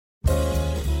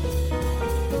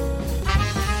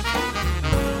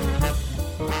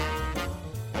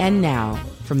And now,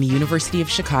 from the University of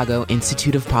Chicago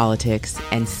Institute of Politics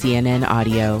and CNN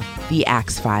Audio, The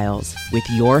Axe Files, with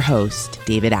your host,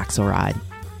 David Axelrod.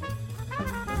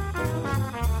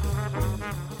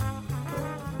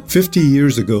 50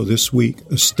 years ago this week,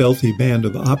 a stealthy band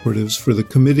of operatives for the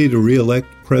Committee to Re-elect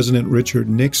President Richard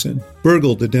Nixon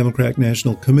burgled the Democratic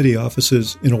National Committee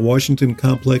offices in a Washington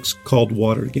complex called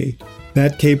Watergate.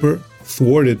 That caper,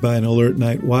 thwarted by an alert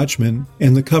night watchman,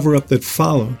 and the cover-up that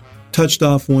followed, touched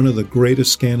off one of the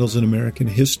greatest scandals in American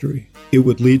history. It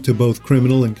would lead to both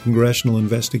criminal and congressional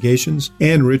investigations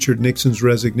and Richard Nixon's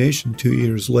resignation 2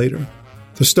 years later.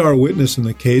 The star witness in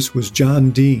the case was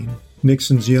John Dean,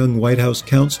 Nixon's young White House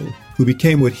counsel, who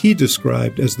became what he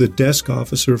described as the desk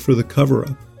officer for the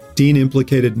cover-up. Dean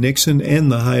implicated Nixon and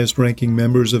the highest-ranking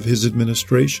members of his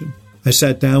administration. I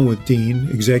sat down with Dean,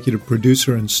 executive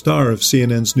producer and star of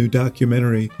CNN's new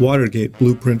documentary, Watergate: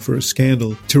 Blueprint for a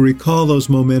Scandal, to recall those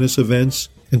momentous events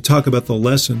and talk about the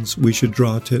lessons we should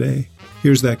draw today.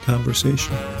 Here's that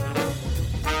conversation.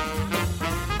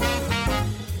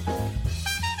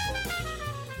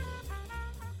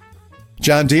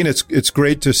 John Dean, it's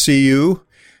great to see you.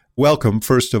 Welcome,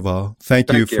 first of all.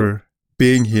 Thank you for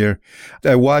being here.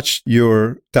 I watched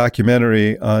your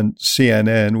documentary on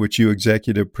CNN, which you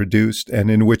executive produced and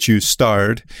in which you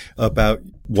starred, about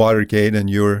Watergate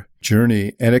and your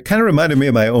journey. And it kind of reminded me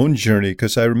of my own journey,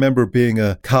 because I remember being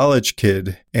a college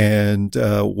kid and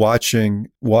watching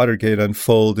Watergate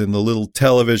unfold in the little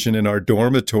television in our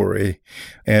dormitory.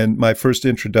 And my first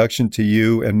introduction to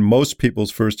you, and most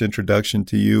people's first introduction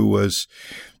to you, was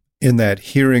in that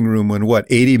hearing room when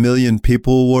 80 million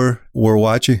people were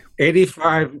watching?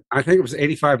 85, I think it was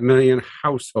 85 million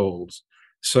households.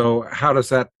 So how does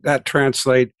that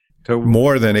translate to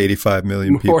more than 85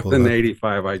 million people? More than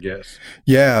 85, I guess.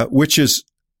 Yeah, which is,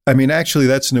 actually,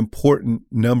 that's an important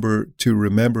number to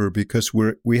remember, because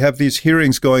we have these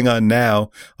hearings going on now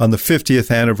on the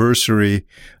 50th anniversary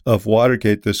of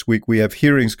Watergate this week. We have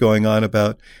hearings going on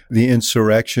about the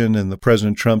insurrection and the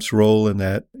President Trump's role in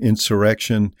that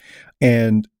insurrection.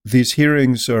 And these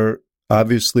hearings are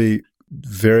obviously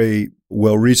very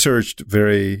well researched,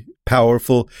 very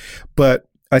powerful, but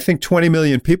I think 20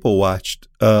 million people watched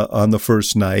on the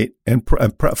first night, and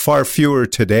far fewer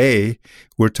today.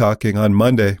 We're talking on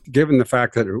Monday. Given the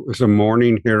fact that it was a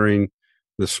morning hearing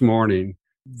this morning,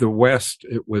 the West,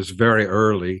 it was very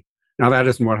early. Now, that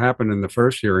isn't what happened in the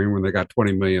first hearing when they got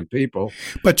 20 million people.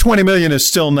 But 20 million is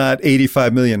still not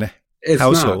 85 million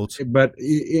households.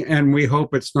 And we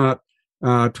hope it's not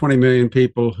 20 million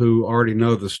people who already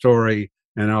know the story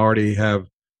and already have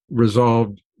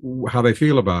resolved how they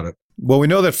feel about it. Well, we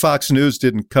know that Fox News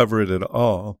didn't cover it at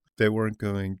all. They weren't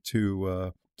going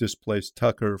to displace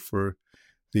Tucker for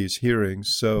these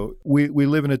hearings. So we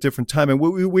live in a different time, and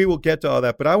we will get to all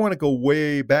that. But I want to go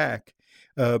way back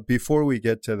before we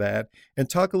get to that and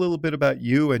talk a little bit about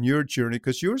you and your journey,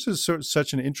 because yours is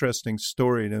such an interesting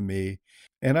story to me.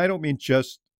 And I don't mean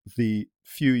just the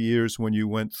few years when you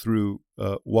went through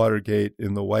Watergate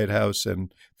in the White House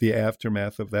and the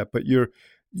aftermath of that, but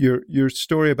your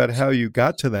story about how you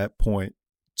got to that point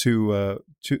to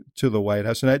the White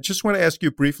House. And I just want to ask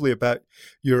you briefly about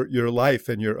your life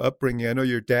and your upbringing. I know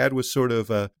your dad was sort of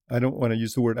I don't want to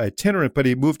use the word itinerant, but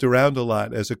he moved around a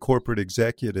lot as a corporate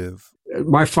executive.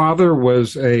 My father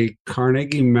was a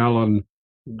Carnegie Mellon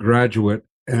graduate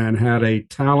and had a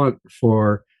talent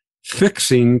for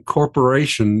fixing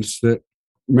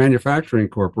manufacturing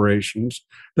corporations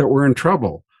that were in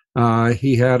trouble.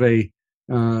 He had a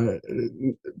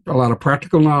lot of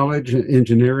practical knowledge,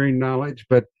 engineering knowledge,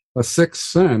 but a sixth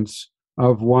sense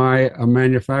of why a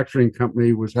manufacturing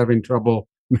company was having trouble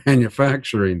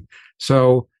manufacturing.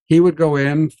 So he would go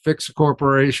in, fix a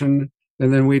corporation,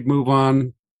 and then we'd move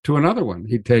on to another one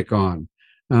he'd take on.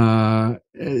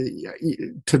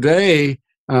 Today,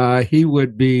 he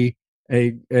would be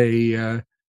a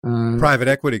private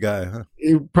equity guy, huh?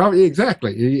 Probably,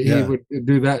 exactly. He would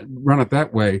do that, run it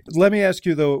that way. Let me ask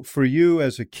you, though, for you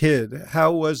as a kid,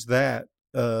 how was that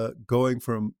going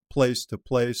from place to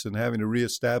place and having to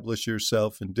reestablish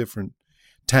yourself in different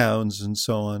towns and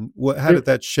so on? How did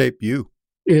that shape you?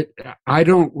 I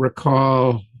don't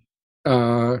recall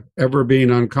ever being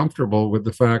uncomfortable with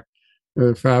the fact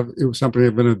that it was something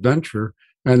of an adventure.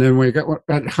 And then when I got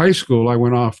at high school, I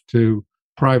went off to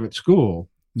private school.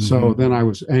 So then I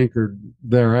was anchored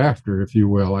thereafter, if you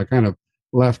will. I kind of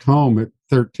left home at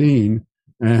 13,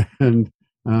 and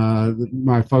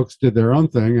my folks did their own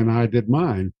thing, and I did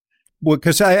mine. Well,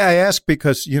 because I ask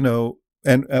because,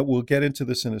 and we'll get into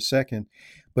this in a second,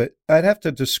 but I'd have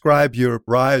to describe your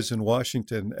rise in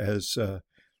Washington as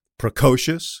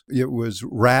precocious. It was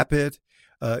rapid.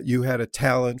 You had a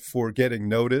talent for getting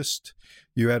noticed.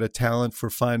 You had a talent for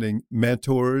finding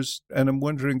mentors. And I'm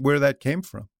wondering where that came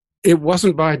from. It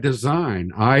wasn't by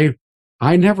design. I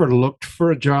never looked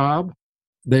for a job.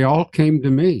 They all came to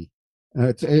me.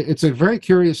 It's a very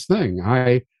curious thing.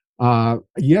 I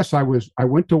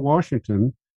went to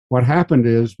Washington. What happened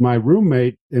is my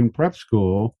roommate in prep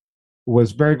school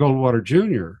was Barry Goldwater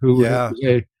Jr., who was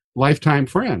a lifetime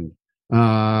friend.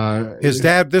 His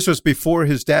dad, this was before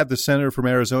his dad, the senator from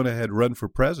Arizona, had run for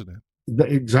president.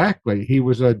 Exactly. He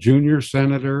was a junior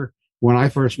senator. When I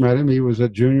first met him, he was a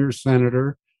junior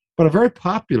senator, but a very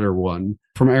popular one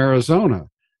from Arizona.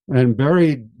 And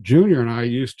Barry Jr. and I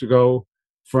used to go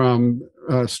from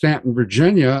Stanton,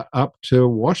 Virginia, up to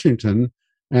Washington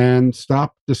and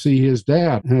stop to see his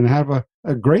dad and have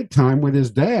a great time with his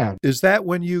dad. Is that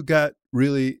when you got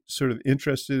really sort of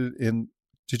interested in,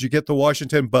 did you get the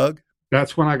Washington bug?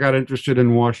 That's when I got interested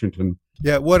in Washington.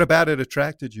 Yeah. What about it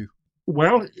attracted you?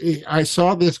 Well, I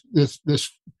saw this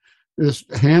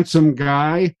handsome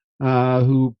guy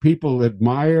who people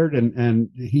admired, and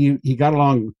he got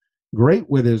along great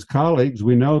with his colleagues.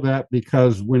 We know that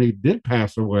because when he did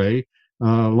pass away,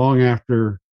 long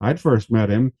after I'd first met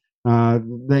him,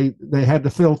 they had to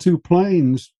fill 2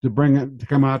 planes to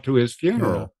come out to his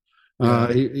funeral.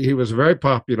 Yeah. He was very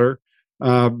popular,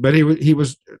 but he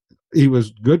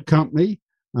was good company.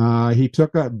 He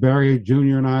took Barry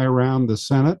Jr. and I around the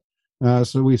Senate,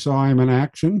 so we saw him in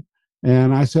action.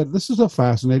 And I said, "This is a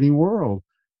fascinating world,"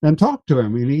 and talked to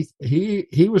him. And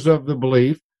he was of the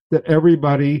belief that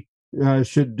everybody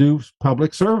should do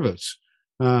public service.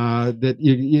 That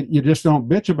you just don't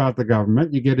bitch about the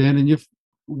government. You get in and you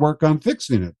work on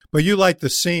fixing it. But you like the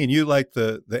scene. You like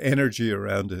the energy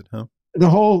around it, huh? The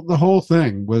whole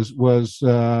thing was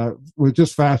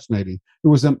just fascinating. It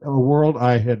was a world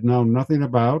I had known nothing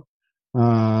about.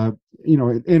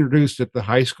 It introduced at the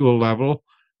high school level.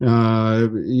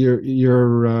 You're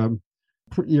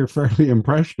fairly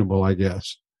impressionable, I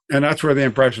guess. And that's where the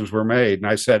impressions were made. And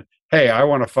I said, "Hey, I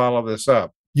want to follow this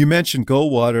up." You mentioned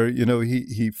Goldwater.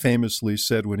 He famously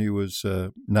said when he was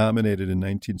nominated in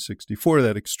 1964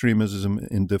 that extremism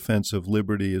in defense of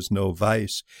liberty is no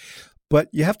vice. But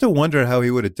you have to wonder how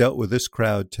he would have dealt with this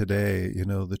crowd today,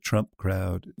 the Trump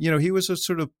crowd. He was a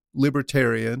sort of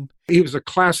libertarian. He was a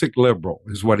classic liberal,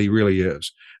 is what he really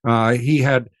is. He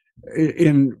had,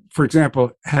 for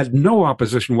example, had no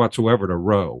opposition whatsoever to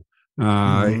Roe.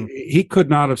 He could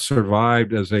not have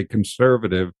survived as a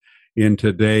conservative in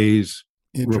today's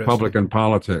Republican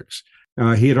politics.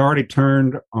 He had already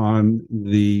turned on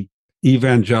the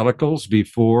evangelicals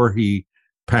before he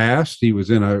passed. He was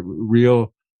in a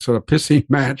real sort of pissing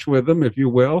match with them, if you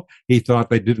will. He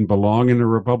thought they didn't belong in the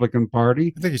Republican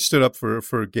Party. I think he stood up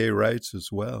for gay rights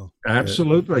as well.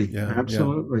 Absolutely.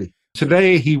 Absolutely. Yeah.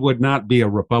 Today, he would not be a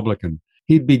Republican.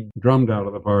 He'd be drummed out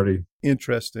of the party.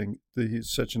 Interesting.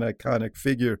 He's such an iconic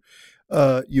figure.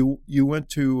 You went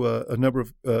to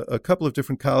a couple of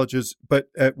different colleges, but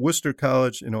at Worcester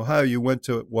College in Ohio, you went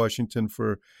to Washington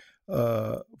for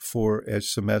a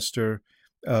semester.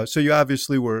 So you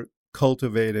obviously were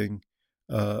cultivating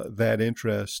that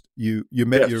interest. You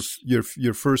met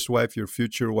your first wife, your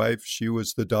future wife. She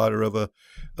was the daughter of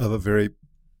a very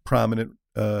prominent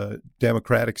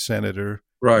Democratic senator,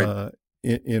 right,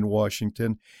 in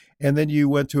Washington, and then you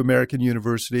went to American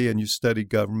University and you studied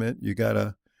government. You got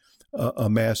a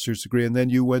master's degree, and then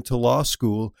you went to law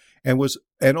school, and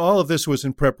all of this was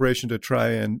in preparation to try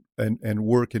and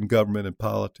work in government and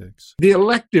politics. The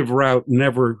elective route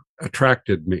never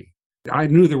attracted me. I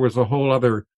knew there was a whole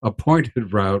other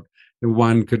appointed route that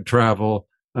one could travel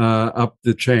up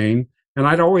the chain. And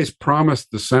I'd always promised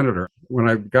the senator when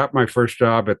I got my first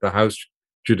job at the House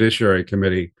Judiciary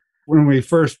Committee, when we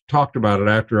first talked about it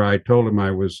after I told him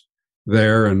I was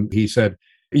there, and he said,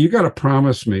 "You got to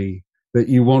promise me that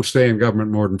you won't stay in government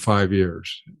more than 5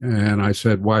 years." And I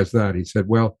said, "Why is that?" He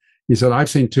said, I've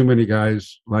seen too many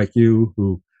guys like you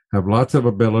who have lots of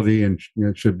ability and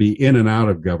should be in and out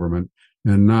of government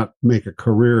and not make a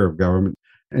career of government.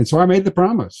 And so I made the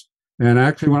promise. And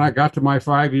actually, when I got to my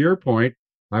 5-year point,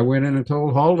 I went in and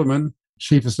told Haldeman,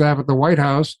 Chief of Staff at the White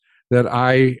House, that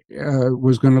I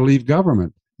was going to leave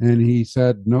government. And he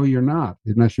said, "No, you're not,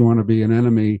 unless you want to be an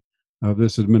enemy of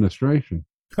this administration."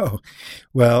 Oh,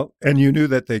 well, and you knew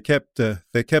that they kept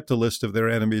a list of their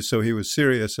enemies, so he was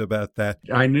serious about that.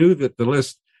 I knew that the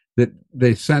list that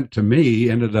they sent to me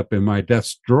ended up in my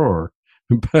desk drawer,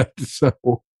 but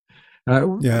so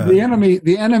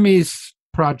the enemy's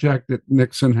project that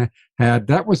Nixon had,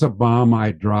 that was a bomb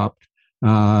I dropped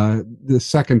the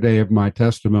second day of my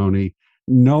testimony,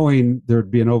 knowing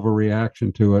there'd be an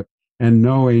overreaction to it, and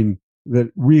knowing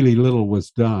that really little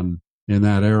was done in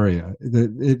that area.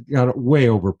 That it got way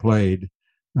overplayed,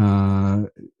 and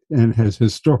has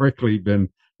historically been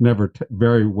never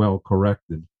very well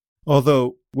corrected.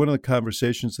 Although one of the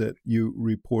conversations that you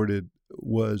reported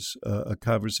was a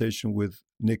conversation with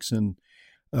Nixon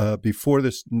before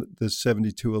the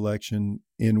 72 election,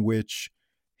 in which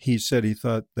he said he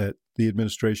thought that the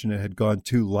administration had gone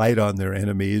too light on their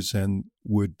enemies and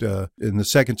would, in the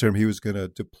second term, he was going to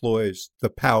deploy the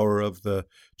power of the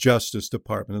Justice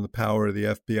Department and the power of the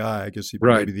FBI, I guess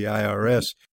maybe the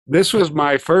IRS. This was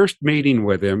my first meeting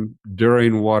with him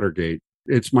during Watergate.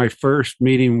 It's my first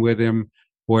meeting with him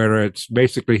where it's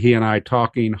basically he and I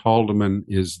talking. Haldeman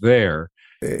is there.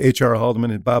 H.R.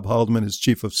 Haldeman, and Bob Haldeman is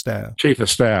chief of staff. Chief of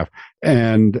staff.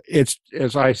 And it's,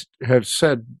 as I have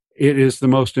said, it is the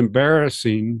most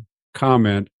embarrassing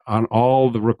comment on all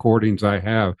the recordings I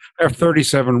have. I have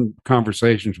 37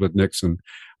 conversations with Nixon.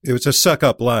 It was a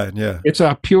suck-up line, yeah. It's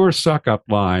a pure suck-up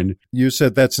line. You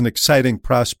said that's an exciting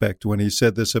prospect when he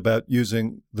said this about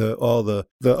using the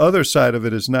other side of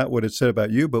it is not what it said about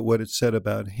you, but what it said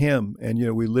about him. And,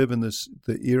 we live in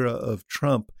the era of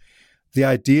Trump. The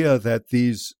idea that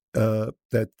these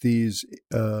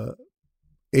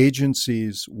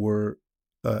agencies were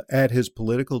at his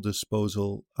political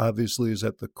disposal obviously is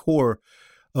at the core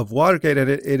of Watergate. And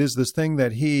it is this thing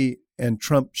that he and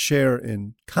Trump share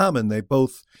in common. They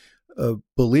both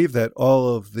believe that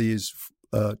all of these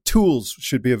tools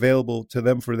should be available to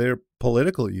them for their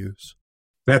political use.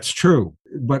 That's true.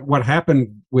 But what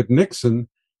happened with Nixon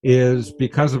is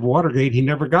because of Watergate, he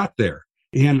never got there.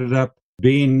 He ended up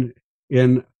being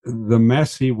in the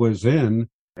mess he was in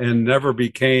and never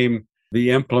became the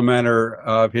implementer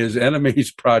of his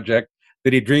enemy's project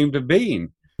that he dreamed of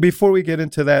being. Before we get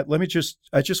into that,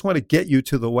 I just want to get you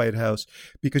to the White House,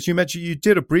 because you mentioned you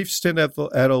did a brief stint at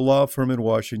a law firm in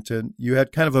Washington. You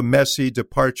had kind of a messy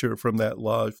departure from that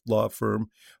law firm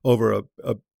over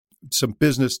some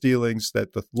business dealings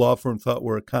that the law firm thought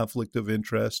were a conflict of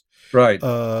interest. Right.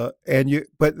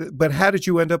 But how did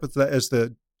you end up as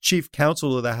the chief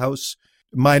counsel of the House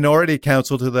Minority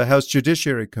Counsel to the House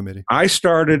Judiciary Committee? I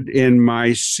started in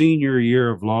my senior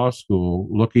year of law school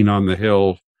looking on the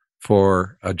Hill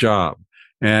for a job.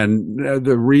 And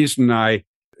the reason I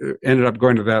ended up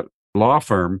going to that law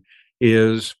firm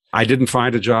is I didn't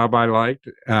find a job I liked.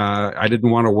 I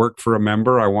didn't want to work for a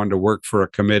member. I wanted to work for a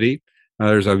committee.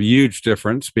 There's a huge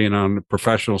difference being on the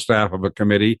professional staff of a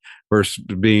committee versus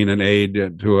being an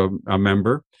aide to a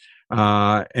member.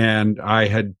 And I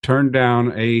had turned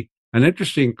down an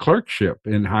interesting clerkship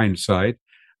in hindsight.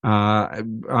 I'd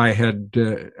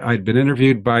been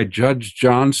interviewed by Judge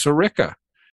John Sirica.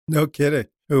 No kidding.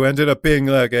 Who ended up being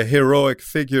like a heroic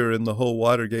figure in the whole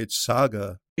Watergate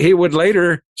saga. He would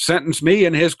later sentence me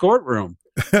in his courtroom.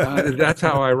 That's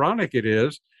how ironic it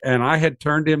is. And I had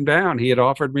turned him down. He had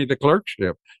offered me the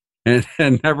clerkship and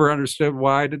never understood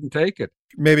why I didn't take it.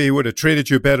 Maybe he would have treated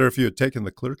you better if you had taken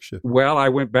the clerkship. Well, I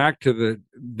went back to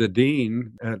the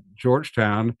dean at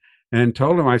Georgetown and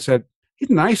told him, I said, he's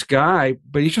a nice guy,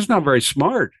 but he's just not very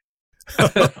smart.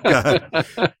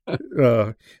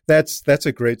 That's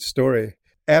a great story.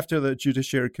 After the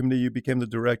Judiciary Committee, you became the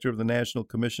director of the National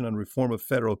Commission on Reform of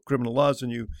Federal Criminal Laws,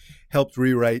 and you helped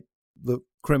rewrite the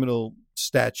criminal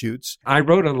statutes. I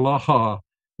wrote a law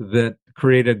that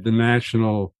created the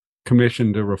National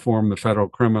Commission to Reform the Federal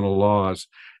Criminal Laws,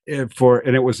 and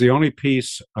it was the only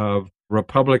piece of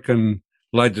Republican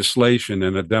legislation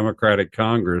in a Democratic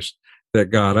Congress that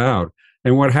got out.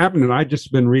 And what happened, and I'd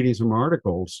just been reading some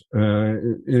articles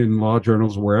in law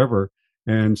journals, wherever,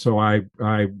 and so I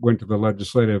went to the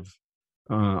legislative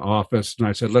office and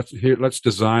I said, let's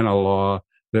design a law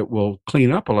that will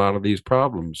clean up a lot of these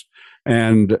problems.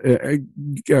 And a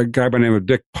guy by the name of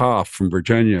Dick Poff from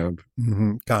Virginia,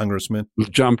 congressman,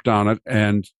 jumped on it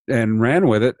and ran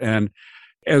with it. And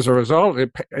as a result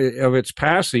of its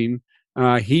passing,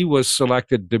 he was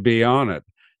selected to be on it.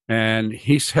 And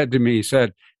he said to me,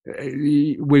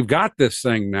 we've got this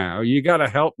thing now. You got to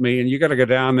help me, and you got to go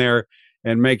down there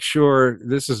and make sure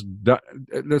this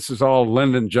is all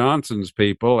Lyndon Johnson's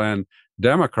people and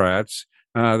Democrats,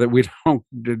 that we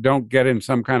don't get in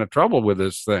some kind of trouble with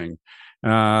this thing.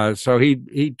 So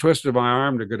he twisted my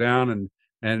arm to go down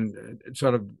and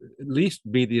sort of at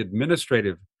least be the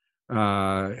administrative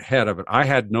head of it. I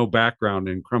had no background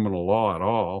in criminal law at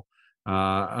all,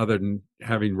 other than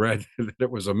having read that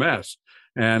it was a mess.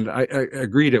 And I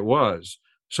agreed it was.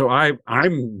 So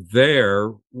I'm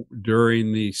there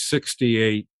during the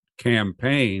 68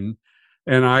 campaign,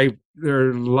 and there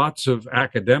are lots of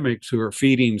academics who are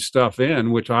feeding stuff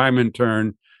in, which I'm in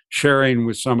turn sharing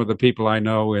with some of the people I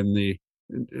know in the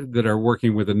that are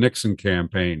working with the Nixon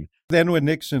campaign. Then when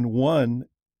Nixon won,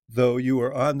 though, you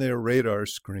were on their radar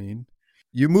screen.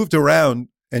 You moved around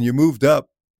and you moved up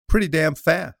pretty damn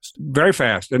fast. Very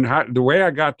fast. And the way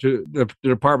I got to the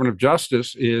Department of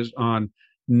Justice is on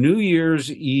New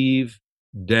Year's Eve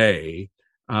day.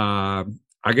 I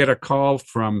get a call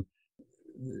from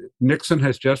Nixon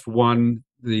has just won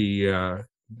the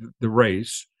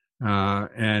race,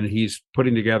 and he's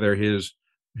putting together his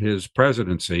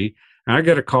presidency. And I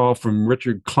get a call from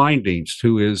Richard Kleindienst,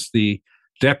 who is the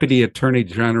Deputy Attorney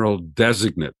General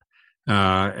designate,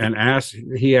 and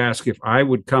he asked if I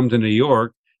would come to New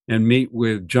York and meet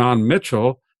with John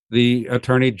Mitchell, the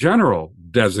Attorney General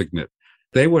designate.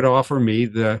 They would offer me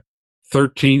the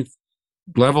 13th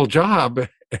level job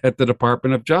at the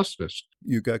Department of Justice.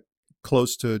 You got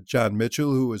close to John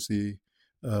Mitchell, who was the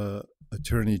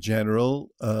Attorney General,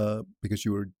 because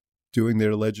you were doing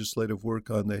their legislative work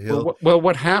on the Hill. Well,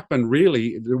 what happened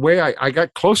really, the way I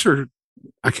got closer,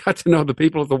 I got to know the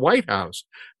people at the White House,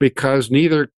 because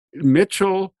neither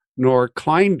Mitchell nor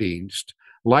Kleindienst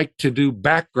liked to do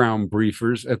background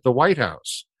briefers at the White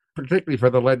House, particularly for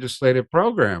the legislative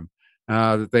program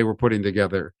that they were putting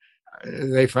together.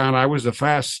 They found I was a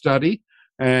fast study,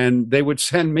 and they would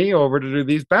send me over to do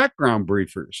these background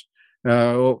briefers,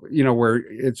 where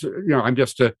it's, I'm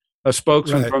just a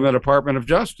spokesman from the Department of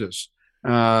Justice.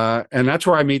 And that's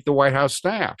where I meet the White House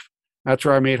staff. That's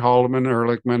where I meet Haldeman,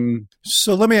 Ehrlichman.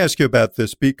 So let me ask you about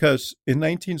this, because in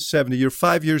 1970, you're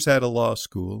 5 years out of law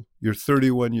school. You're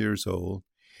 31 years old.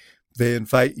 They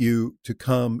invite you to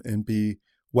come and be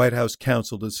White House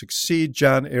counsel to succeed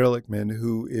John Ehrlichman,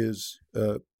 who is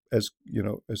as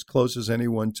close as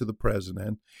anyone to the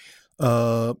president.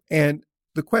 And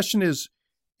the question is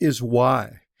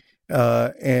why,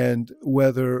 and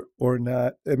whether or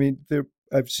not. I mean,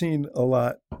 I've seen a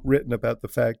lot written about the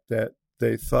fact that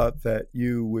they thought that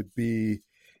you would be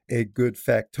a good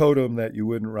factotum, that you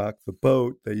wouldn't rock the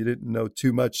boat, that you didn't know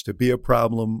too much to be a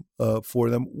problem for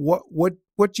them. What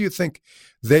do you think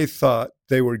they thought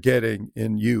they were getting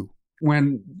in you?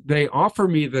 When they offer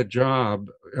me the job,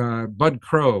 Bud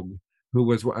Krogh, who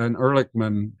was an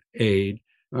Ehrlichman aide,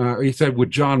 he said, would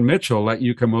John Mitchell let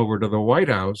you come over to the White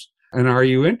House? And are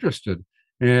you interested?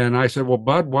 And I said, well,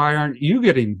 Bud, why aren't you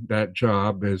getting that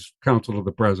job as counsel to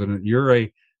the president? You're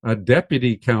a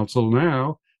deputy counsel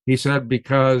now. He said,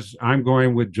 because I'm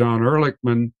going with John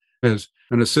Ehrlichman as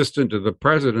an assistant to the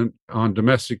president on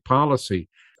domestic policy.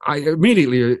 I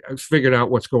immediately figured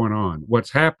out what's going on.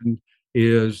 What's happened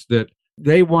is that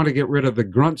they want to get rid of the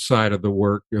grunt side of the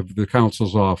work of the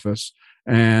counsel's office,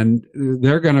 and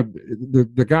they're going to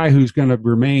the guy who's going to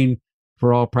remain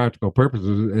for all practical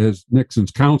purposes as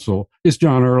Nixon's counsel is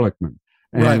John Ehrlichman,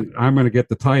 and right. I'm going to get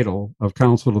the title of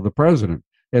counsel to the president.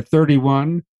 At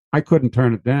 31, I couldn't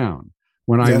turn it down.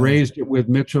 When I raised it with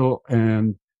Mitchell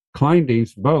and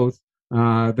Kleindienst both,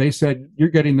 they said, you're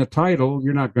getting the title,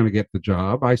 you're not going to get the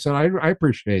job. I said, I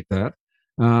appreciate that.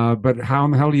 But how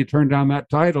in the hell do you turn down that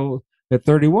title at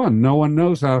 31? No one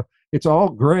knows how. It's all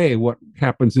gray what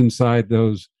happens inside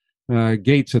those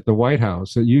gates at the White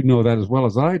House. You know that as well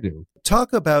as I do.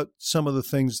 Talk about some of the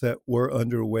things that were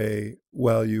underway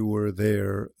while you were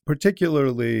there,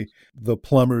 particularly the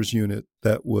plumbers unit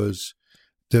that was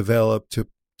developed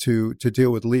to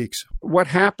deal with leaks. What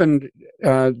happened,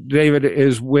 David,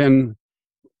 is when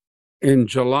in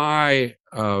July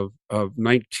of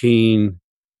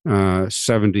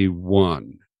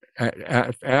 1971,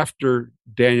 after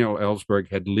Daniel Ellsberg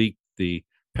had leaked the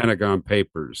Pentagon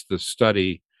Papers,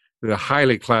 the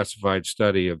highly classified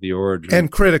study of the origin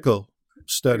and critical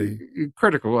study,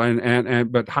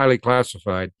 but highly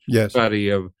classified yes. study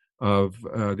of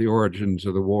the origins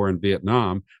of the war in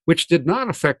Vietnam, which did not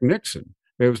affect Nixon.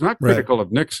 It was not critical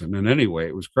of Nixon in any way.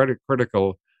 It was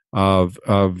critical of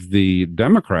the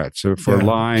Democrats for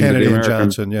lying Kennedy to the and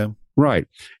Americans. Johnson, yeah. Right.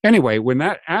 Anyway,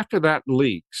 after that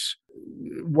leaks,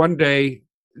 one day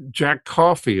Jack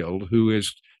Caulfield, who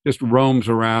just roams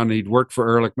around, he'd worked for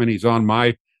Ehrlichman, he's on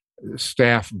my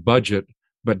staff budget,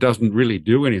 but doesn't really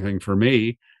do anything for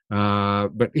me.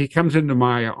 But he comes into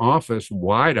my office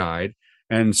wide-eyed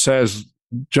and says,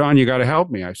 John, you got to help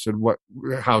me. I said, what?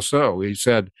 How so? He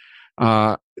said,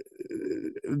 I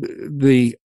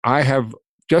have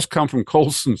just come from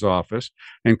Colson's office,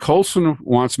 and Colson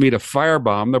wants me to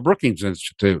firebomb the Brookings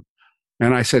Institute.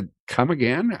 And I said, come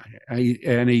again?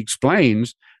 And he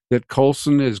explains that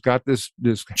Colson has got this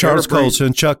Charles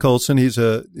Colson, Chuck Colson, he's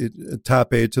a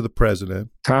top aide to the president.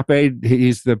 Top aide,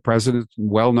 he's the president's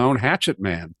well-known hatchet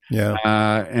man. Yeah.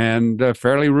 And a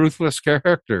fairly ruthless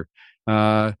character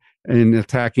in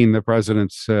attacking the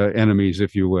president's enemies,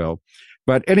 if you will.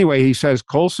 But anyway, he says,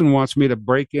 Colson wants me to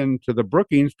break into the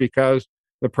Brookings because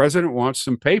the president wants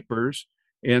some papers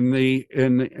in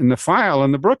the file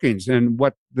in the Brookings. And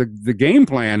what the game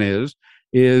plan is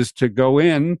to go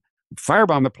in,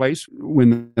 firebomb the place.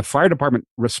 When the fire department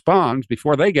responds,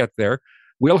 before they get there,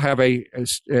 we'll have a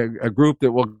group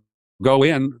that will go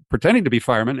in pretending to be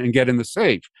firemen and get in the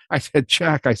safe. I said,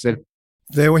 Chuck,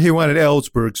 he wanted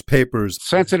Ellsberg's papers.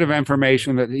 Sensitive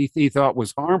information that he thought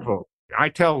was harmful. I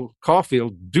tell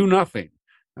Caulfield, do nothing.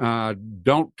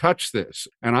 Don't touch this.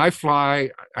 And I try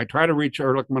to reach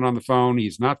Ehrlichman on the phone.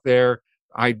 He's not there.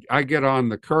 I get on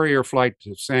the courier flight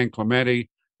to San Clemente,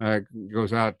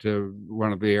 goes out to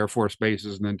one of the Air Force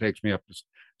bases and then takes me up to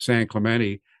San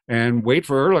Clemente and wait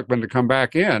for Ehrlichman to come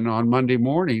back in on Monday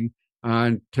morning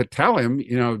and to tell him,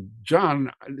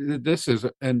 John, this is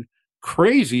a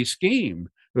crazy scheme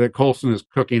that Colson is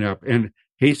cooking up. And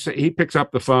he picks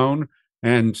up the phone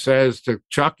and says to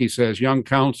Chuck, he says, young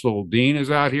counsel Dean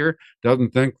is out here, doesn't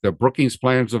think the Brookings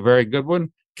plan is a very good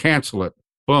one. Cancel it.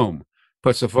 Boom.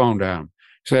 Puts the phone down.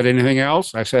 Said, anything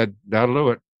else? I said, that'll do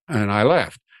it. And I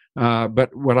left.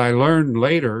 But what I learned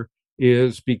later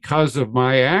is because of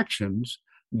my actions,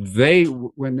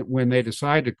 when they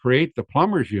decide to create the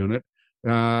plumbers unit,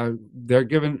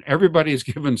 everybody's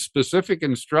given specific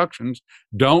instructions.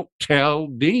 Don't tell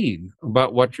Dean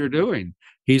about what you're doing.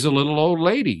 He's a little old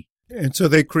lady. And so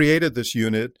they created this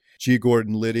unit. G.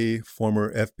 Gordon Liddy,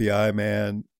 former FBI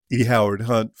man, E. Howard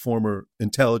Hunt, former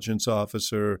intelligence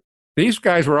officer. These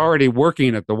guys were already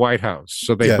working at the White House.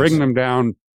 So they bring them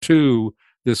down to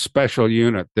this special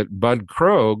unit that Bud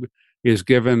Krogh is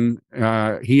given.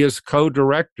 He is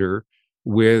co-director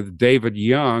with David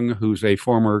Young, who's a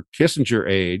former Kissinger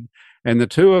aide. And the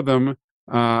two of them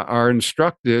are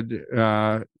instructed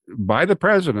by the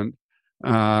president,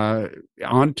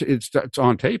 it's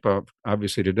on tape,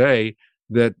 obviously today,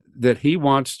 that he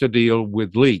wants to deal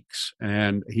with leaks,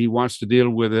 and he wants to deal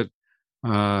with it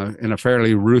in a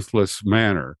fairly ruthless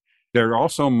manner. They're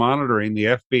also monitoring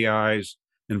the FBI's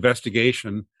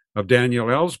investigation of Daniel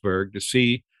Ellsberg to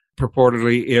see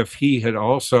purportedly if he had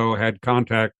also had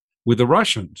contact with the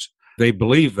Russians. They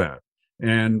believe that.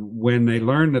 And when they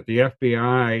learn that the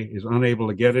FBI is unable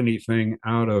to get anything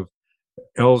out of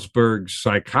Ellsberg's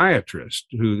psychiatrist,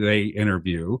 who they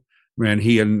interview, and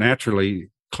he naturally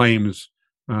claims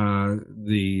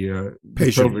the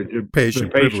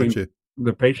patient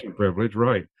privilege,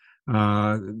 right?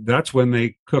 That's when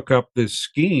they cook up this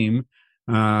scheme.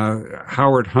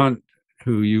 Howard Hunt,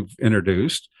 who you've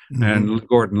introduced, and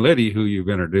Gordon Liddy, who you've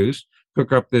introduced,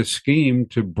 cook up this scheme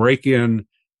to break in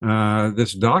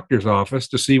this doctor's office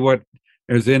to see what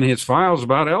is in his files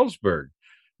about Ellsberg.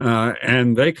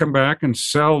 And they come back and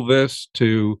sell this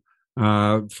to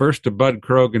first to Bud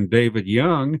Krogh and David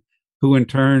Young, who in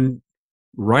turn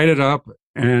write it up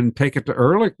and take it to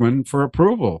Ehrlichman for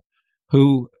approval,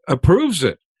 who approves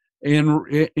it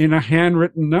in a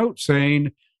handwritten note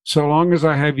saying, so long as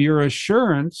I have your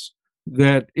assurance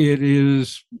that it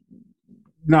is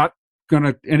not going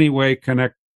to any way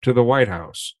connect to the White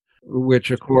House,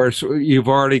 which, of course, you've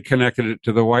already connected it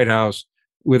to the White House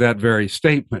with that very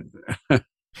statement.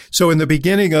 So in the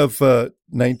beginning of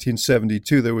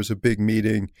 1972, there was a big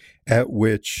meeting at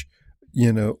which,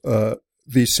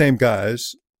 these same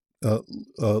guys,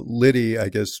 Liddy, I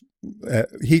guess,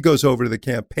 he goes over to the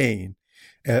campaign,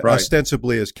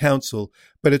 ostensibly as counsel,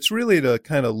 but it's really to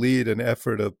kind of lead an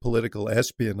effort of political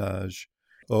espionage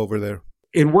over there.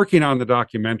 In working on the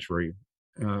documentary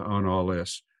on all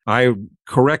this, I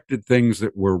corrected things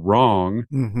that were wrong,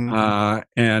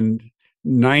 and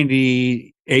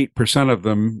 98% of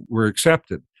them were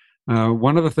accepted.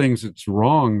 One of the things that's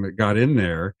wrong that got in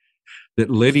there, that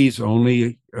Liddy's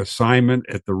only assignment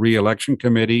at the re-election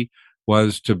committee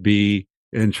was to be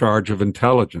in charge of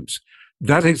intelligence.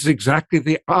 That is exactly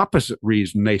the opposite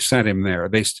reason they sent him there.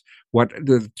 What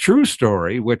the true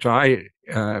story, which I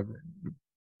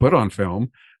put on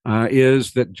film,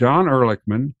 is that John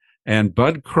Ehrlichman and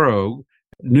Bud Krogh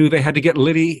knew they had to get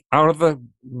Liddy out of the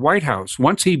White House.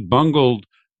 Once he bungled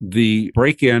the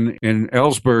break-in in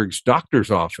Ellsberg's doctor's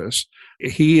office,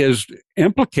 he has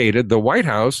implicated the White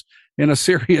House in a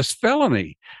serious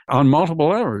felony on multiple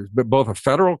levels, but both a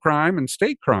federal crime and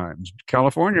state crimes,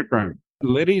 California crime.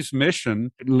 Liddy's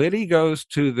mission, Liddy goes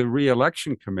to the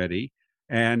re-election committee,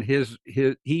 and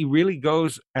he really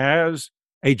goes as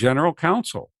a general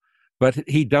counsel, but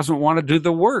he doesn't want to do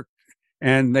the work.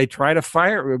 And they try to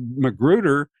fire.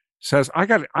 Magruder says,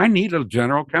 I need a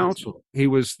general counsel. He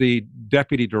was the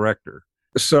deputy director.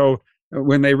 So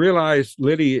when they realize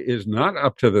Liddy is not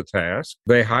up to the task,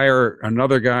 they hire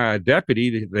another guy, a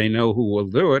deputy. They know who will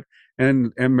do it.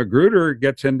 and Magruder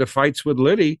gets into fights with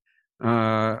Liddy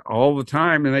all the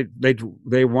time, and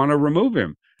they want to remove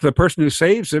him. The person who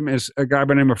saves him is a guy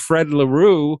by the name of Fred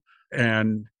LaRue,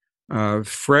 and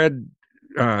Fred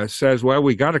says, well,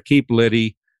 we got to keep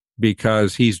Liddy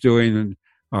because he's doing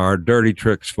our dirty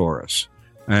tricks for us.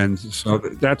 And so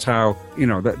that's how,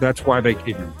 that's why they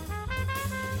keep him.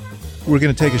 We're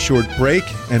going to take a short break,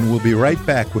 and we'll be right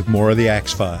back with more of the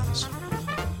Axe Files.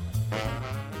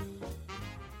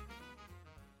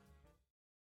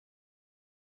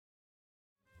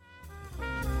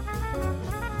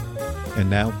 And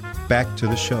now, back to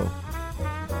the show.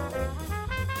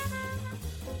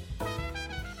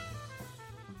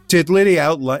 Did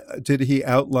he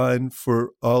outline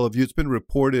for all of you? It's been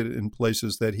reported in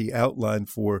places that he outlined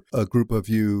for a group of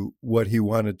you what he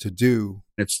wanted to do.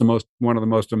 It's one of the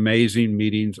most amazing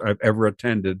meetings I've ever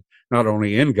attended, not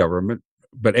only in government,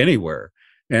 but anywhere.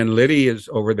 And Liddy is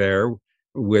over there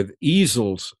with an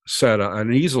easel set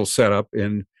up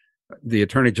in the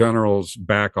Attorney General's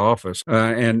back office.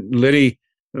 And Liddy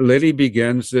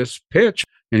begins this pitch,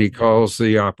 and he calls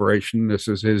the operation, this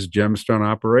is his gemstone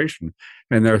operation.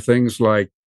 And there are things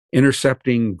like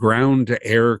intercepting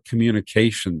ground-to-air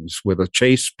communications with a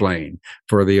chase plane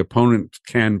for the opponent's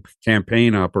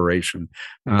campaign operation.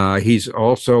 He's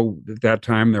also, at that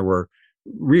time, there were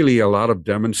really a lot of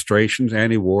demonstrations,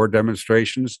 anti-war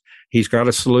demonstrations. He's got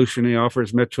a solution he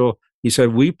offers Mitchell. He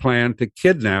said, we plan to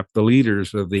kidnap the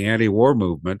leaders of the anti-war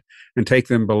movement and take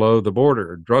them below the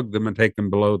border, drug them and take them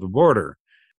below the border.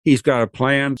 He's got a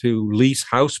plan to lease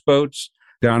houseboats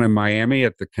down in Miami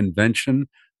at the convention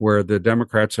where the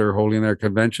Democrats are holding their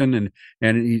convention,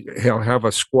 and he'll have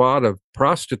a squad of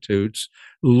prostitutes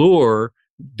lure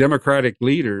Democratic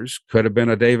leaders, could have been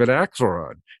a David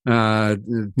Axelrod.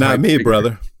 Not me,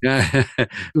 brother.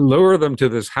 Lure them to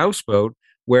this houseboat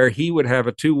where he would have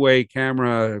a two-way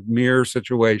camera mirror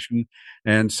situation,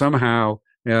 and somehow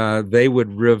they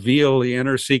would reveal the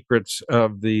inner secrets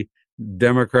of the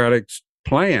Democratic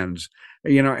plans.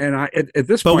 And at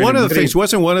this point, but one of the things,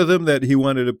 wasn't one of them that he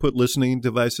wanted to put listening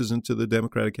devices into the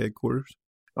Democratic headquarters?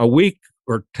 A week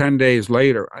or 10 days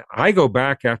later, I go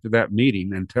back after that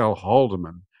meeting and tell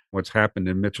Haldeman what's happened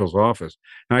in Mitchell's office.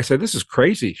 And I said, this is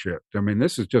crazy shit. I mean,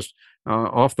 this is just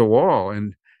off the wall.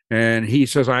 And he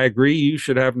says, I agree, you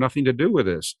should have nothing to do with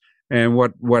this. And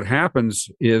what happens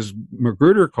is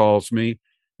Magruder calls me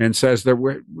and says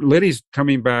that Liddy's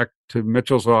coming back to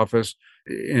Mitchell's office,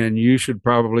 and you should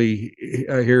probably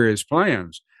hear his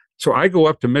plans. So I go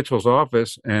up to Mitchell's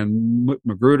office, and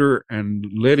Magruder and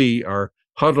Liddy are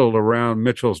huddled around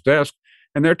Mitchell's desk,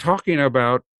 and they're talking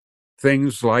about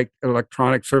things like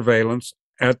electronic surveillance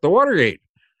at the Watergate.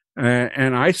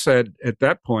 And I said, at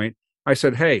that point,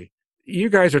 hey, you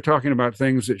guys are talking about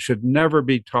things that should never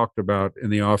be talked about in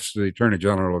the office of the Attorney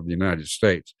General of the United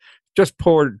States. Just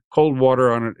poured cold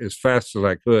water on it as fast as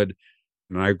I could.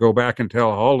 And I go back and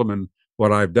tell Haldeman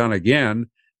what I've done again,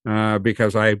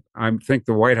 because I think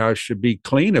the White House should be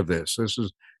clean of this.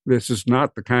 This is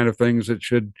not the kind of things that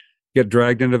should get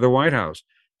dragged into the White House.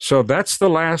 So that's the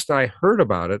last I heard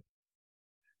about it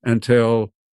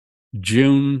until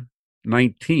June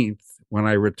 19th, when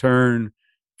I returned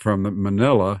from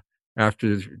Manila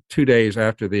after 2 days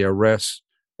after the arrest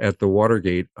at the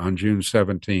Watergate on June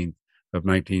 17th of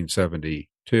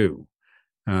 1972.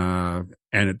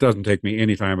 And it doesn't take me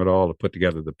any time at all to put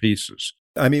together the pieces.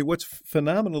 I mean, what's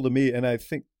phenomenal to me, and I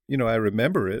think, I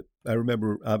remember it. I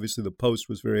remember, obviously, the Post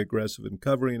was very aggressive in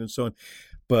covering and so on.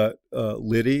 But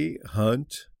Liddy,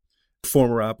 Hunt,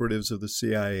 former operatives of the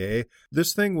CIA,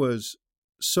 this thing was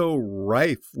so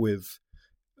rife with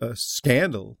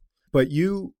scandal. But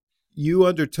you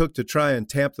undertook to try and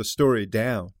tamp the story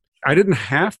down. I didn't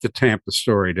have to tamp the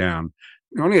story down.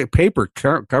 The only paper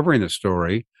covering the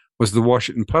story was the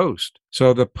Washington Post.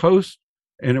 So the Post,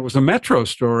 and it was a Metro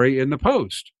story in the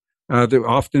Post that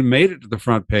often made it to the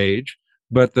front page,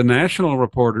 but the national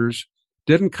reporters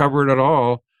didn't cover it at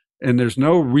all. And there's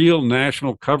no real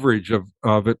national coverage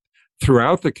of it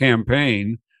throughout the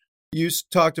campaign. You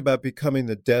talked about becoming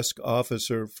the desk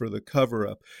officer for the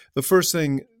cover-up. The first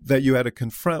thing that you had to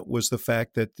confront was the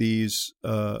fact that these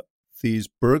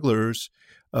burglars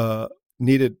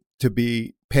needed to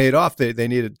be paid off. They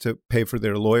needed to pay for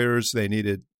their lawyers.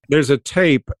 There's a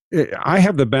tape. I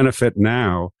have the benefit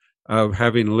now of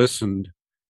having listened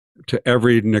to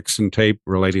every Nixon tape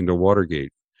relating to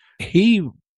Watergate. He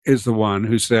is the one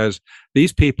who says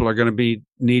these people are going to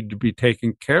need to be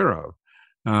taken care of.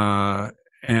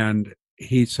 And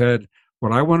he said,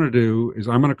 what I want to do is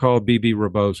I'm going to call B.B.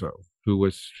 Rebozo, who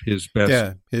was his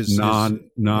best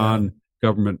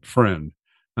non-government friend,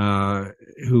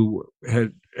 who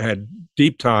had had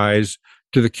deep ties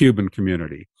to the Cuban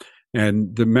community.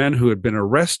 And the men who had been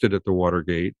arrested at the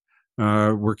Watergate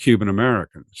were Cuban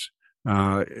Americans.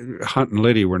 Hunt and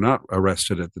Liddy were not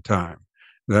arrested at the time.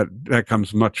 That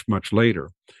comes much, much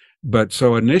later. But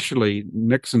so initially,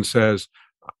 Nixon says,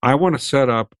 I want to set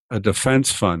up a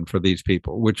defense fund for these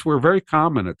people, which were very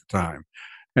common at the time.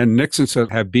 And Nixon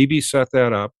said, have Bibi set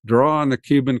that up, draw on the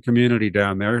Cuban community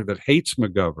down there that hates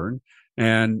McGovern,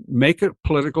 and make a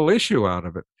political issue out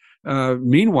of it.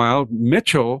 Meanwhile,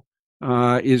 Mitchell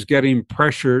is getting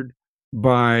pressured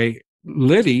by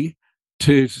Liddy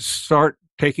to start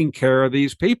taking care of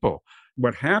these people.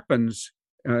 What happens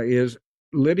is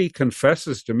Liddy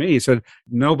confesses to me, he said,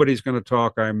 nobody's going to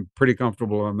talk. I'm pretty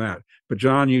comfortable on that. But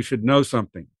John, you should know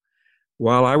something.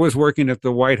 While I was working at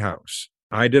the White House,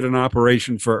 I did an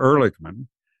operation for Ehrlichman,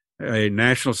 a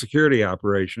national security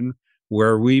operation,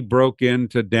 where we broke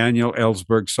into Daniel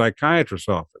Ellsberg's psychiatrist's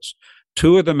office.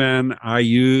 Two of the men I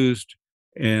used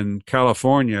in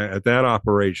California at that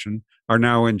operation are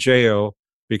now in jail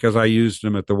because I used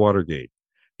them at the Watergate.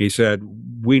 He said,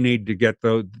 we need to get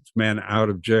those men out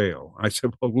of jail. I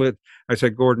said,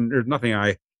 Gordon, there's nothing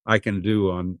I can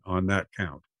do on that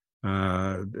count.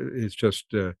 It's just,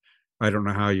 I don't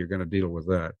know how you're going to deal with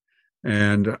that.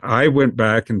 And I went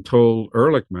back and told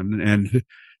Ehrlichman, and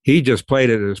he just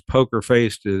played it as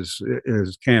poker-faced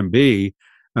as can be,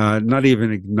 not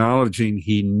even acknowledging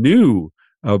he knew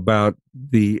about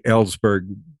the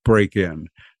Ellsberg break-in.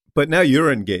 But now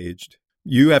you're engaged.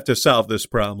 You have to solve this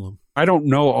problem. I don't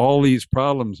know all these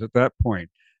problems at that point.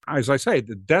 As I say,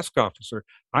 the desk officer,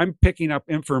 I'm picking up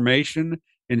information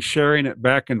and sharing it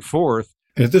back and forth.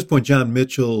 And at this point, John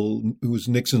Mitchell, who was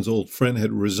Nixon's old friend,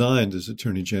 had resigned as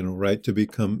Attorney General, right, to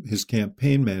become his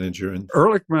campaign manager. And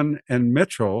Ehrlichman and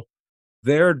Mitchell,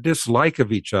 their dislike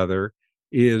of each other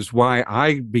is why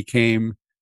I became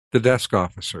the desk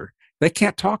officer. They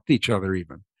can't talk to each other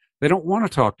even. They don't want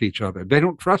to talk to each other. They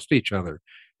don't trust each other.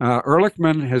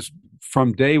 Ehrlichman has,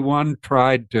 from day one,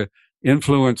 tried to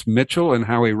influence Mitchell in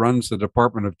how he runs the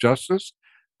Department of Justice,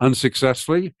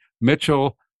 unsuccessfully.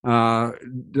 Mitchell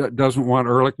doesn't want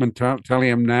Ehrlichman telling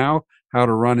him now how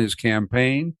to run his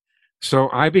campaign. So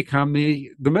I become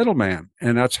the middleman,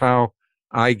 and that's how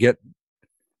I get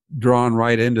drawn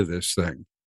right into this thing.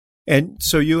 And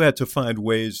so you had to find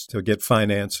ways to get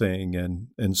financing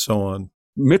and so on.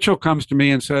 Mitchell comes to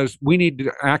me and says, we need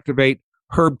to activate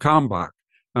Herb Kalmbach,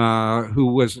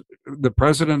 who was the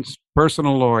president's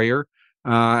personal lawyer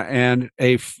and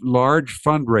a large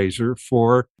fundraiser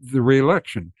for the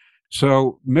reelection.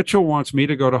 So Mitchell wants me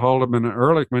to go to Haldeman and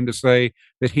Ehrlichman to say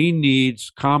that he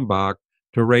needs Kalmbach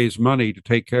to raise money to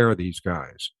take care of these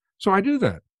guys. So I do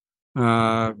that.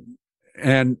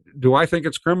 And do I think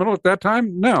it's criminal at that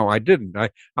time? No, I didn't. I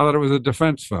thought it was a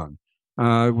defense fund.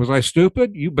 Was I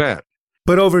stupid? You bet.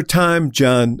 But over time,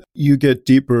 John, you get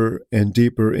deeper and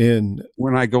deeper in.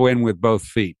 When I go in with both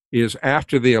feet is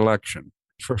after the election.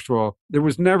 First of all, there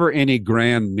was never any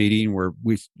grand meeting where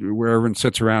everyone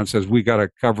sits around and says, we got to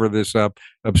cover this up.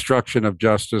 Obstruction of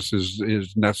justice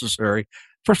is necessary.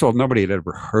 First of all, nobody had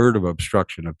ever heard of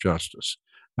obstruction of justice.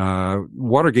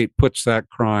 Watergate puts that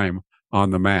crime on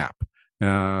the map.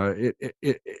 It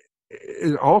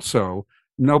also,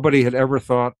 nobody had ever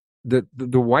thought that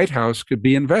the White House could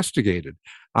be investigated.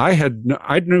 I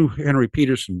knew Henry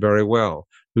Peterson very well,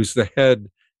 who's the head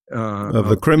of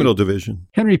the criminal division.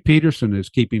 Henry Peterson is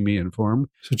keeping me informed.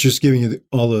 So just giving you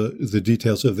all the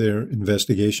details of their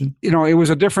investigation? It was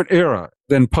a different era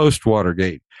than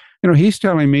post-Watergate. He's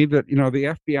telling me that, the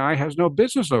FBI has no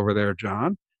business over there,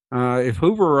 John. If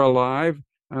Hoover were alive,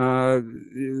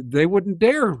 they wouldn't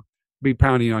dare be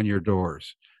pounding on your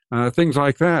doors, things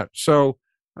like that. So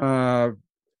I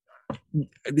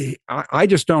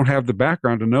just don't have the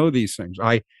background to know these things.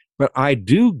 But I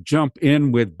do jump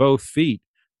in with both feet,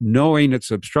 knowing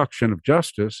it's obstruction of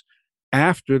justice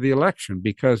after the election,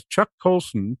 because Chuck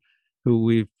Colson, who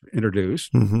we've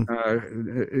introduced,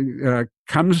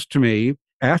 comes to me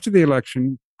after the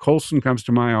election. Colson comes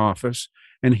to my office,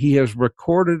 and he has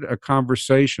recorded a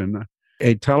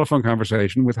telephone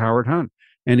conversation with Howard Hunt,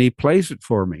 and he plays it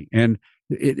for me. And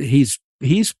he's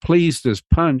pleased as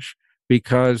punch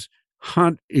because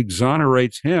Hunt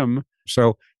exonerates him.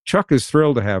 So Chuck is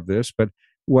thrilled to have this, but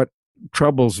what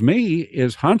troubles me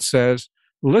is Hunt says,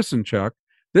 listen, Chuck,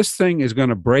 this thing is going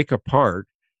to break apart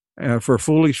for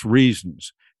foolish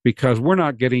reasons because we're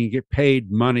not getting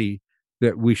paid money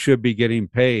that we should be getting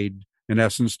paid, in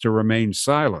essence, to remain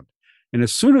silent. And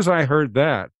as soon as I heard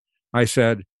that, I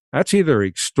said, that's either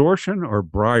extortion or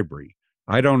bribery.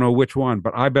 I don't know which one,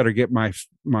 but I better get my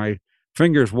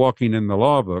fingers walking in the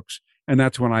law books. And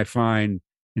that's when I find,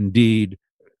 indeed,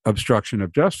 obstruction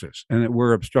of justice and that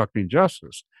we're obstructing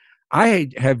justice. I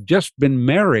have just been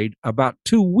married about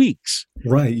 2 weeks.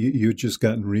 Right. You just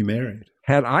gotten remarried.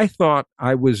 Had I thought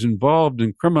I was involved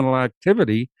in criminal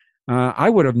activity, I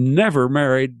would have never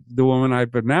married the woman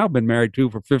I've now been married to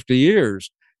for 50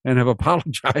 years and have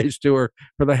apologized to her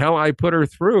for the hell I put her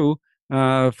through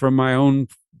from my own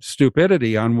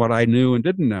stupidity on what I knew and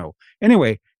didn't know.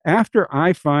 Anyway, after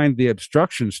I find the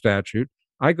obstruction statute,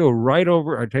 I go right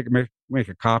over, make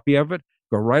a copy of it,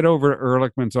 go right over to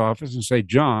Ehrlichman's office and say,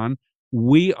 John,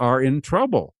 we are in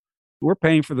trouble. We're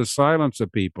paying for the silence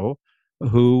of people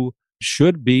who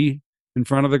should be in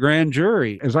front of the grand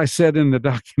jury. As I said in the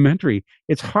documentary,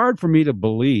 it's hard for me to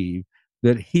believe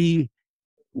that he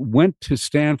went to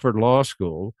Stanford Law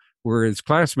School, where his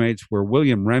classmates were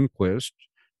William Rehnquist,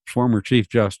 former Chief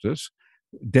Justice,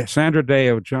 Sandra Day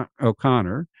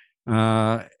O'Connor,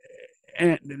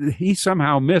 and he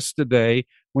somehow missed the day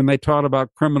when they taught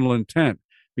about criminal intent,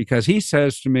 because he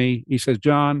says to me, he says,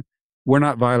 John, we're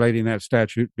not violating that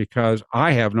statute because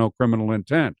I have no criminal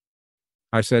intent.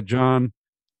 I said, John,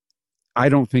 I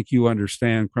don't think you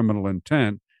understand criminal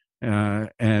intent,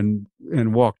 and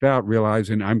walked out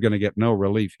realizing I'm going to get no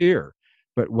relief here.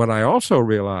 But what I also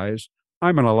realized,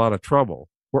 I'm in a lot of trouble.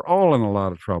 We're all in a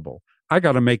lot of trouble. I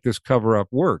got to make this cover up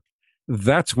work.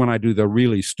 That's when I do the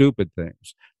really stupid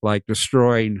things, like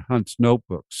destroying Hunt's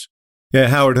notebooks. Yeah,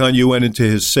 Howard Hunt, you went into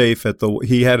his safe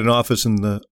he had an office in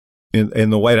the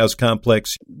White House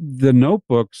complex. The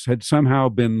notebooks had somehow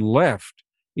been left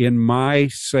in my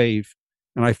safe,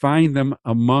 and I find them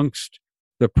amongst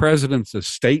the president's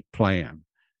estate plan.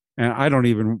 And I don't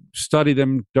even study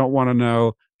them, don't want to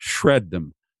know, shred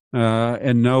them.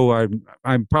 And know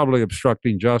I'm probably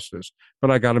obstructing justice,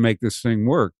 but I got to make this thing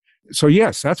work. So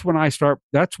yes, that's when I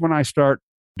start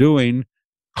doing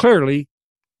clearly,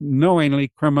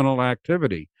 knowingly criminal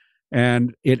activity.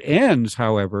 And it ends,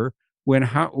 however, when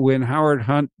Howard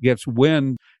Hunt gets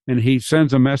wind and he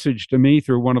sends a message to me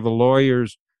through one of the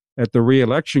lawyers at the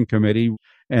re-election committee.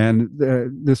 And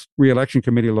this re-election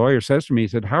committee lawyer says to me, he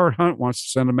said, Howard Hunt wants to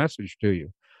send a message to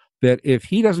you that if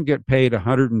he doesn't get paid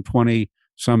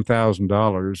 $120-some thousand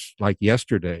like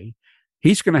yesterday,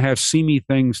 he's going to have seamy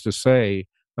things to say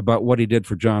about what he did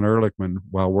for John Ehrlichman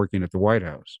while working at the White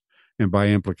House, and by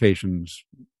implications,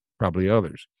 probably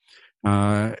others.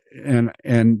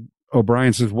 And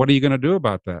O'Brien says, what are you going to do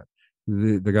about that?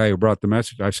 The guy who brought the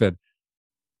message, I said,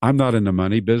 I'm not in the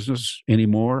money business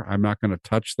anymore. I'm not going to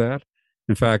touch that.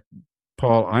 In fact,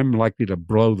 Paul, I'm likely to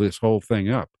blow this whole thing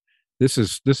up. This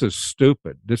is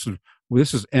stupid. This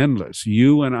is endless.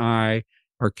 You and I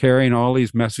are carrying all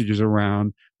these messages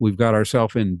around. We've got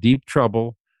ourselves in deep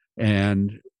trouble,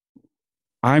 and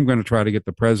I'm going to try to get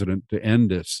the president to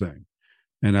end this thing.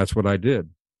 And that's what I did.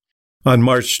 On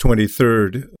March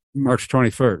 23rd. March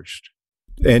 21st.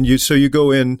 And you go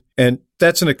in, and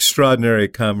that's an extraordinary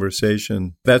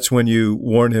conversation. That's when you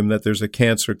warn him that there's a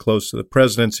cancer close to the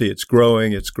presidency. It's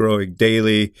growing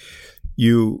daily.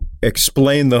 You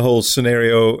explain the whole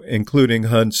scenario, including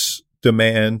Hunt's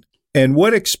demand. And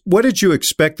what did you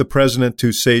expect the president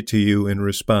to say to you in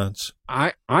response?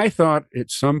 I thought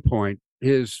at some point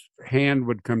his fist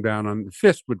would come down on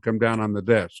the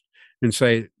desk and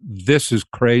say, this is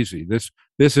crazy. This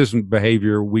isn't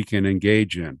behavior we can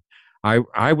engage in.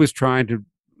 I was trying to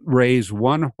raise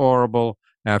one horrible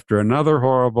after another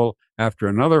horrible after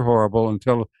another horrible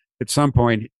until at some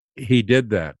point he did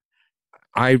that.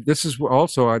 This is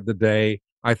also the day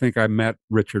I think I met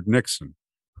Richard Nixon,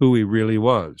 who he really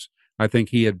was. I think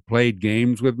he had played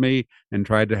games with me and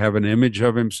tried to have an image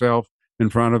of himself in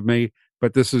front of me.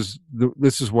 But this is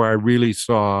where I really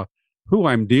saw who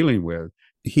I'm dealing with.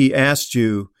 He asked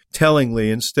you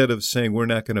tellingly, instead of saying we're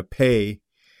not going to pay,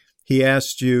 he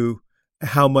asked you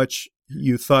how much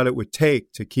you thought it would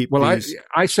take to keep these.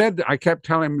 I kept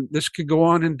telling him this could go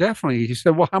on indefinitely. He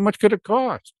said, well, how much could it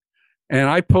cost? And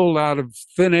I pulled out of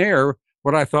thin air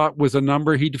what I thought was a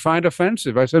number he defined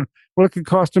offensive. I said, well, it could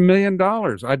cost $1 million.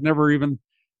 I'd never even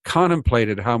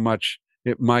contemplated how much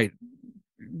it might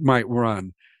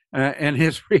run. And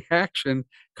his reaction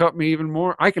cut me even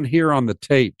more. I can hear on the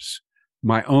tapes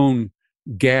my own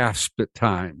gasp at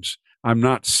times. I'm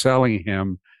not selling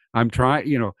him. I'm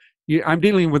trying, I'm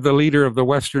dealing with the leader of the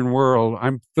Western world.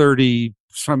 I'm 30,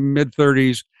 some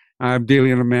mid-30s. I'm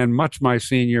dealing with a man much my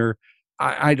senior.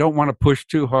 I don't want to push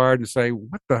too hard and say,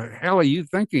 what the hell are you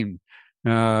thinking,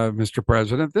 Mr.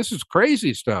 President? This is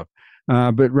crazy stuff.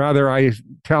 But rather I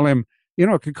tell him,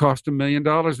 it could cost $1 million.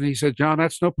 And he said, John,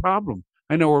 that's no problem.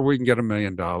 I know where we can get $1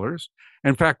 million.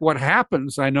 In fact, what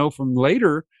happens, I know from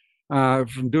later,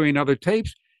 from doing other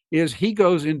tapes, is he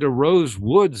goes into Rose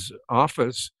Wood's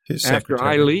office His after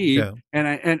I secretary, leave,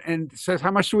 yeah. and says,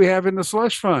 "How much do we have in the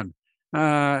slush fund?"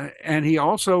 And he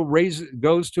also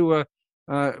goes to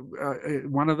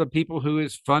one of the people who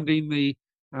is funding the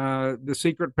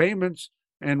secret payments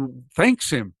and thanks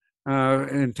him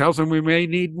and tells him we may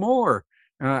need more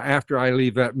after I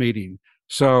leave that meeting.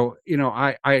 So,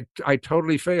 I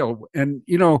totally failed. And,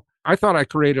 I thought I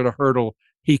created a hurdle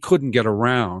he couldn't get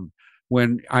around.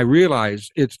 When I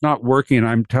realized it's not working,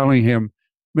 I'm telling him,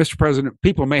 Mr. President,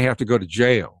 people may have to go to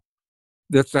jail.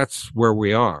 That's where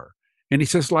we are. And he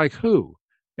says, like who?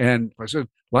 And I said,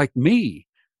 like me.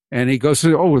 And he goes,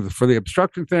 oh, for the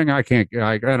obstruction thing, I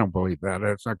don't believe that.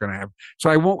 That's not going to happen. So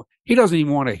I won't, he doesn't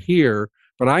even want to hear,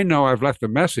 but I know I've left a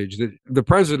message that the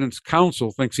president's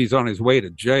counsel thinks he's on his way to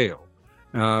jail.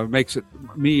 Makes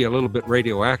me a little bit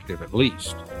radioactive, at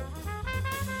least.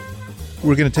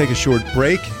 We're going to take a short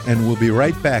break, and we'll be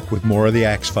right back with more of the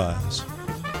Axe Files.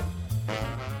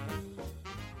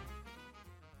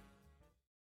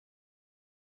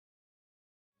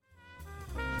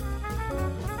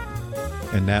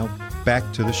 And now,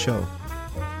 back to the show.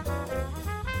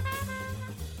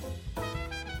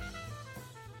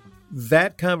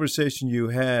 That conversation you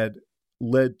had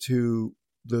led to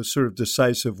the sort of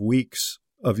decisive weeks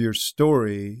of your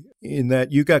story, in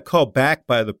that you got called back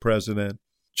by the president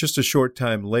just a short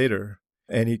time later,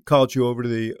 and he called you over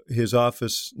to his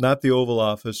office, not the Oval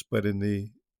Office, but in the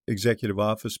Executive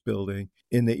Office building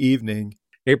in the evening.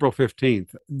 April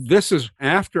 15th. This is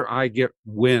after I get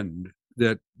wind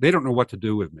that they don't know what to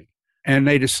do with me. And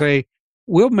they just say,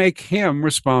 we'll make him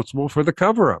responsible for the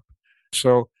cover-up.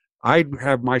 So I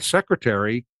have my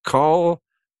secretary call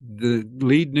the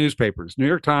lead newspapers, New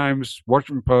York Times,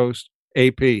 Washington Post,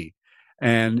 AP,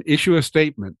 and issue a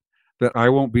statement that I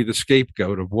won't be the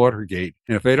scapegoat of Watergate.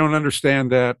 And if they don't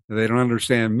understand that, they don't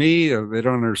understand me, or they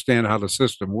don't understand how the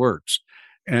system works.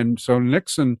 And so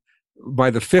Nixon, by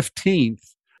the 15th,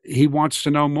 he wants to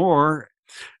know more.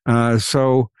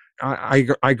 So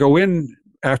I go in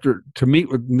to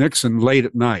meet with Nixon late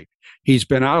at night. He's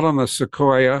been out on the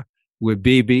Sequoia with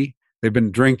Bibi. They've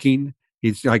been drinking.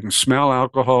 I can smell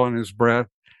alcohol in his breath.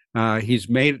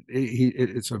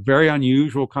 It's a very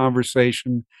unusual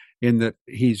conversation in that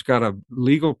he's got a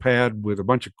legal pad with a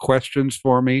bunch of questions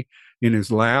for me in his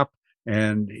lap,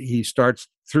 and he starts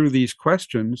through these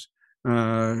questions.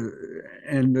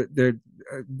 And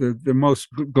the most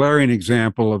glaring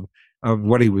example of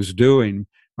what he was doing,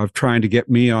 of trying to get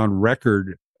me on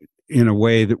record in a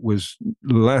way that was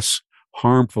less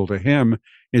harmful to him,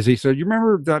 is he said, you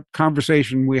remember that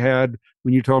conversation we had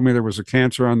when you told me there was a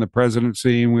cancer on the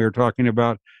presidency and we were talking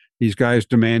about these guys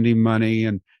demanding money,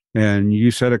 and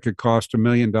you said it could cost $1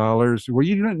 million? Well,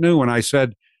 you didn't know when I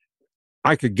said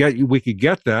we could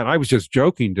get that. I was just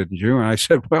joking, didn't you? And I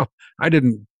said, well, I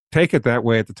didn't take it that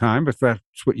way at the time, but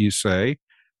that's what you say.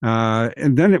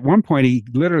 And then at one point, he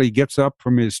literally gets up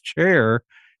from his chair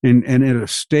and in a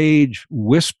stage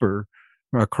whisper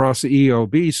across the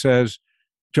EOB says,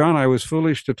 John, I was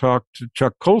foolish to talk to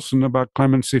Chuck Colson about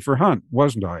clemency for Hunt,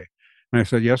 wasn't I? And I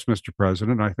said, yes, Mr.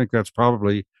 President, I think that's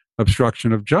probably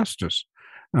obstruction of justice.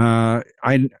 That's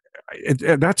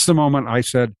the moment I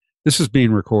said, this is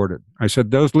being recorded. I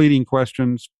said, those leading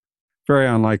questions, very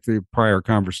unlike the prior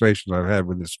conversations I've had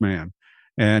with this man.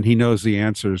 And he knows the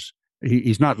answers.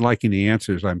 He's not liking the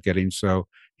answers I'm getting. So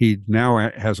he now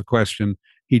has a question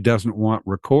he doesn't want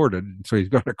recorded. So he's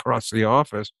gone across the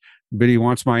office, but he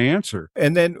wants my answer.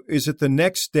 And then was it the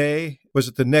next day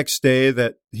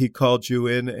that he called you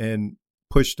in and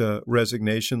pushed a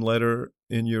resignation letter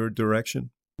in your direction?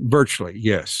 Virtually,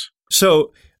 yes.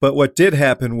 So, but what did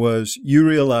happen was you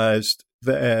realized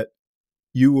that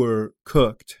you were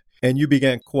cooked, and you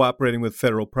began cooperating with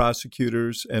federal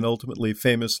prosecutors, and ultimately,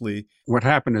 famously... What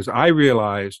happened is I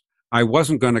realized I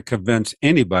wasn't going to convince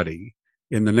anybody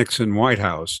in the Nixon White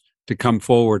House to come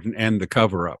forward and end the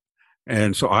cover-up.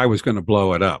 And so I was going to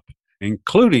blow it up,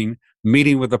 including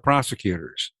meeting with the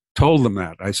prosecutors. Told them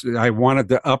that. I wanted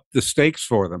to up the stakes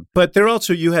for them. But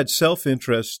you had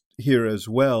self-interest here as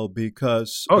well,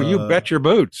 because... Oh, you bet your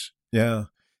boots. Yeah.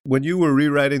 When you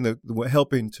were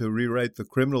helping to rewrite the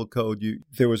criminal code,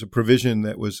 there was a provision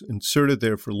that was inserted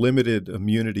there for limited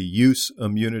immunity, use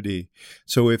immunity.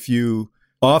 So if you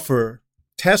offer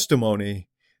testimony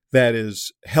that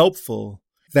is helpful,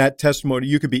 that testimony,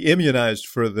 you could be immunized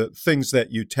for the things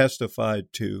that you testified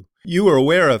to. You were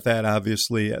aware of that,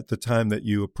 obviously, at the time that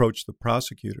you approached the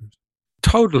prosecutors.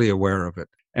 Totally aware of it.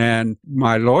 And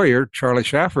my lawyer, Charlie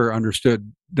Schaffer,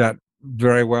 understood that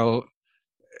very well.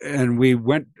 And we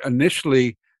went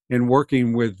initially in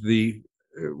working with the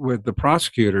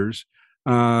prosecutors.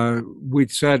 we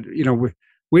said,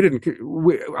 we didn't.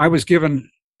 I was given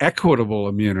equitable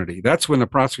immunity. That's when the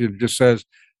prosecutor just says,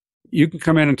 you can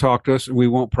come in and talk to us, and we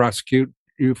won't prosecute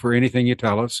you for anything you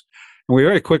tell us. And we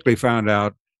very quickly found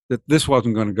out that this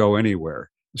wasn't going to go anywhere.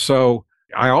 So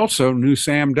I also knew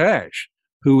Sam Dash,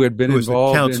 who had been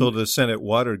involved the counsel to the Senate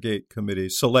Watergate Committee,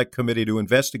 Select Committee to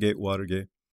investigate Watergate.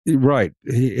 Right.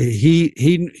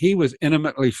 He was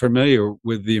intimately familiar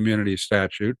with the immunity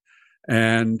statute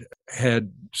and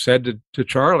had said to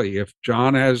Charlie, if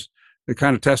John has the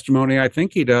kind of testimony I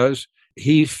think he does,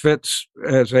 he fits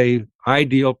as a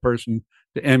ideal person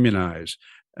to immunize.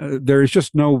 There is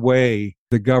just no way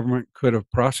the government could have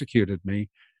prosecuted me.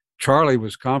 Charlie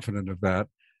was confident of that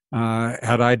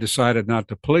had I decided not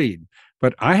to plead.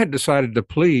 But I had decided to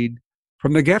plead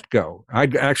from the get-go.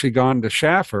 I'd actually gone to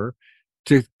Schaffer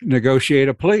to negotiate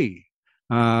a plea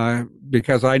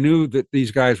because I knew that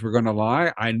these guys were going to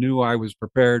lie. I knew I was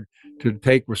prepared to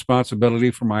take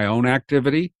responsibility for my own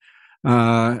activity.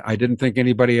 I didn't think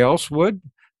anybody else would,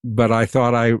 but I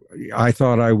thought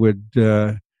I would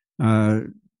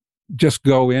just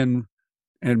go in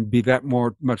and be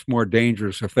much more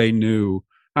dangerous if they knew.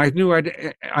 I knew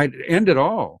I'd end it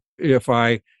all if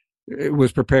I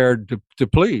was prepared to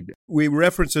plead. We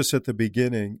referenced this at the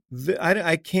beginning.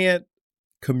 I can't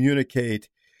communicate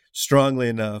strongly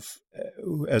enough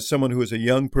as someone who is a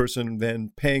young person,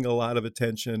 then paying a lot of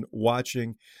attention,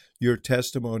 watching your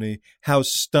testimony, how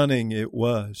stunning it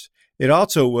was. It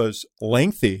also was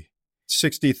lengthy,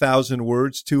 60,000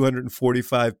 words,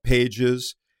 245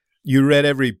 pages. You read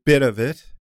every bit of it.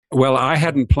 Well, I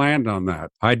hadn't planned on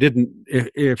that. I didn't.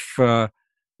 If I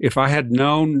had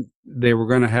known they were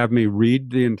going to have me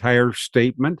read the entire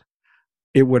statement,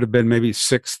 it would have been maybe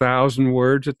 6,000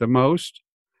 words at the most.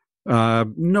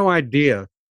 No idea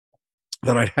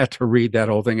that I'd had to read that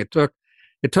whole thing. It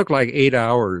took like 8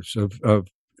 hours of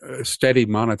steady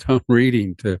monotone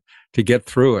reading to get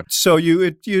through it. So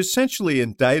you essentially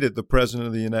indicted the President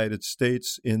of the United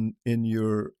States in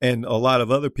your, and a lot of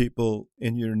other people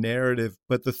in your narrative.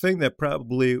 But the thing that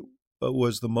probably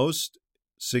was the most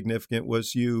significant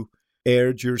was you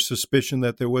aired your suspicion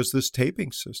that there was this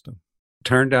taping system.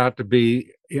 Turned out to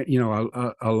be,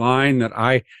 a line that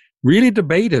I really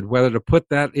debated whether to put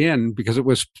that in because it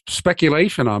was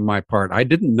speculation on my part. I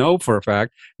didn't know for a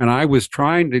fact, and I was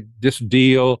trying to just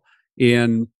deal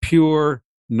in pure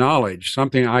knowledge,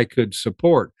 something I could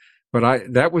support.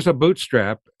 But that was a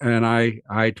bootstrap, and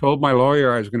I told my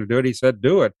lawyer I was going to do it. He said,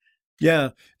 do it. Yeah,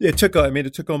 it took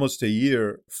almost a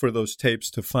year for those tapes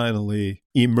to finally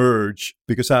emerge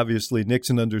because obviously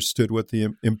Nixon understood what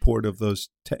the import of those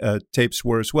tapes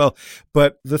were as well.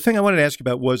 But the thing I wanted to ask you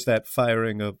about was that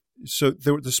firing of, so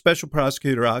the special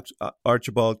prosecutor,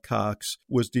 Archibald Cox,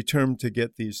 was determined to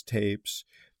get these tapes.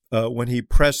 When he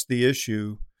pressed the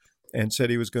issue and said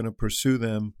he was going to pursue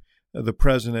them, the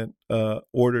president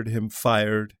ordered him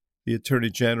fired. The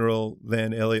attorney general,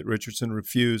 then Elliot Richardson,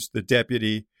 refused. The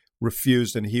deputy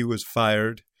refused, and he was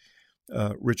fired.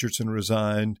 Richardson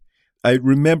resigned. I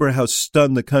remember how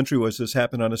stunned the country was. This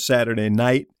happened on a Saturday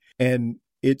night, and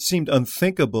it seemed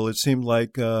unthinkable. It seemed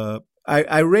like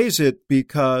I raise it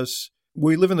because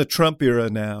we live in the Trump era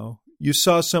now. You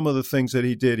saw some of the things that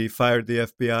he did. He fired the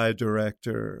FBI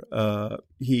director.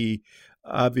 He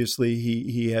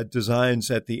had designs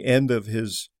at the end of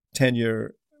his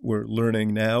tenure. We're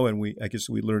learning now, and I guess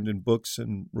we learned in books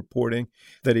and reporting,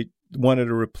 that he wanted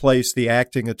to replace the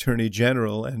acting attorney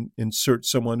general and insert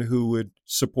someone who would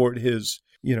support his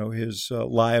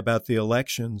lie about the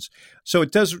elections. So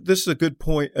this is a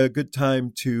good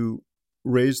time to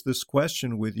raise this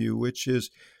question with you, which is,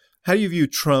 how do you view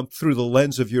Trump through the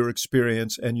lens of your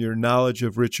experience and your knowledge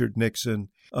of Richard Nixon?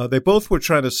 They both were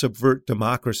trying to subvert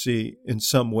democracy in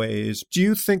some ways. Do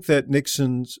you think that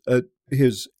Nixon's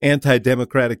his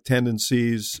anti-democratic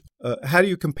tendencies, how do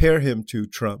you compare him to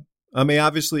Trump? I mean,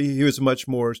 obviously, he was much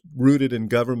more rooted in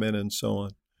government and so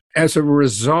on. As a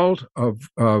result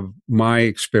of my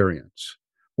experience,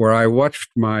 where I watched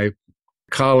my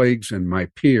colleagues and my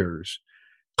peers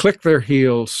click their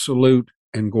heels, salute,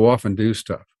 and go off and do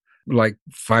stuff, like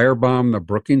firebomb the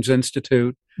Brookings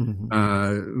Institute,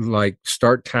 like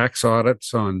start tax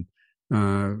audits on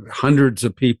hundreds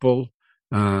of people,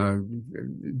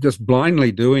 just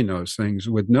blindly doing those things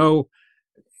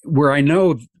where I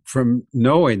know from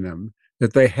knowing them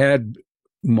that they had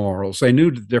morals. They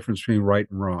knew the difference between right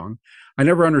and wrong. I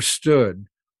never understood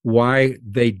why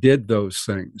they did those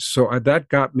things. So that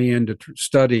got me into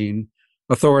studying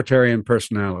authoritarian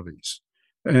personalities.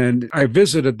 And I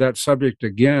visited that subject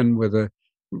again with a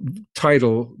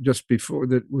title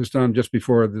that was done just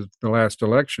before the last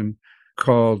election,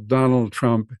 called Donald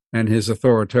Trump and his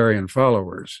authoritarian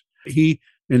followers. He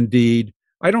indeed,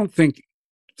 I don't think,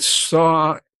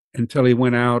 saw until he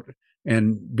went out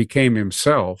and became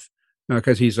himself,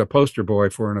 because he's a poster boy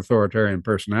for an authoritarian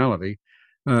personality.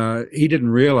 He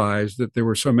didn't realize that there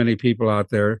were so many people out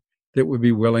there that would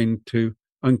be willing to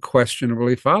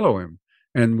unquestionably follow him.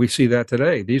 And we see that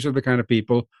today. These are the kind of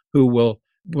people who will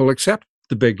accept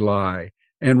the big lie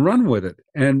and run with it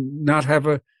and not have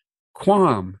a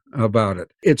qualm about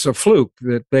it. It's a fluke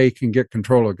that they can get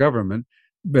control of government,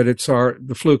 but it's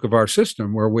the fluke of our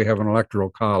system where we have an electoral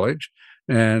college,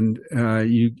 and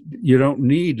you don't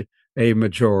need a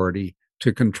majority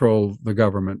to control the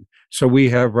government. So we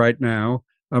have right now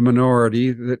a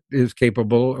minority that is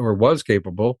capable, or was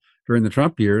capable during the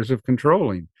Trump years, of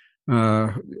controlling.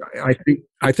 I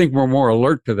think we're more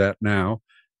alert to that now,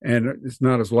 and it's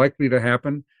not as likely to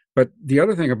happen. But the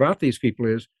other thing about these people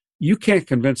is you can't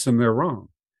convince them they're wrong.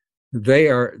 They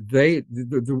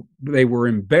were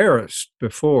embarrassed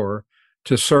before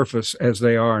to surface as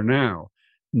they are now.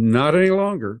 Not any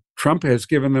longer. Trump has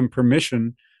given them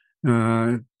permission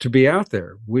to be out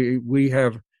there. We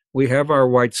have our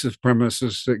white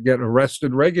supremacists that get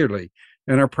arrested regularly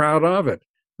and are proud of it.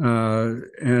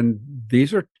 And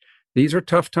these are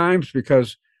tough times,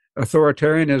 because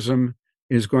authoritarianism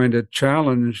is going to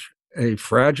challenge a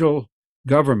fragile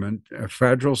government, a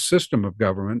fragile system of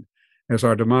government, as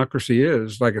our democracy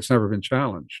is, like it's never been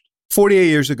challenged. 48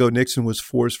 years ago, Nixon was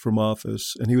forced from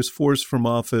office, and he was forced from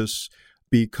office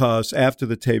because after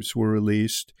the tapes were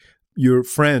released, your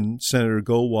friend, Senator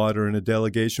Goldwater, and a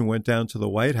delegation went down to the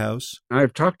White House.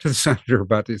 I've talked to the senator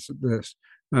about this.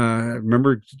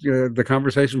 Remember the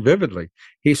conversation vividly.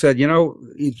 He said,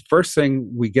 first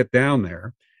thing we get down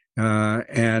there,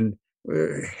 and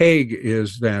Haig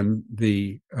is then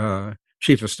the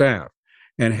chief of staff,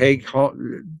 and Haig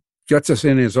gets us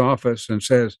in his office and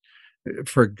says,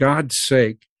 for God's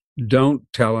sake, don't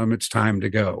tell him it's time to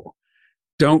go.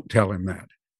 Don't tell him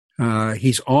that.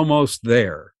 He's almost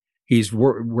there. He's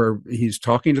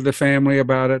talking to the family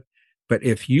about it. But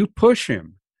if you push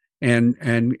him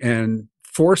and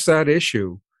force that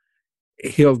issue,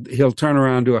 he'll turn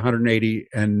around to 180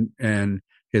 and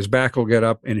his back will get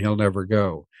up and he'll never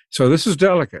go. So this is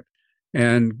delicate.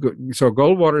 And so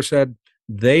Goldwater said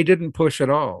they didn't push at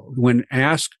all. When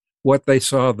asked what they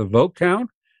saw the vote count,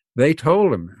 they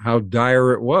told him how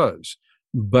dire it was,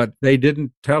 but they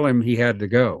didn't tell him he had to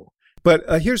go. But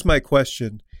here's my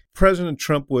question. President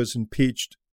Trump was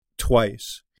impeached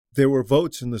twice. There were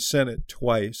votes in the Senate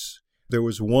twice. There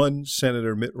was one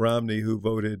Senator, Mitt Romney, who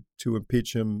voted to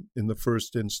impeach him in the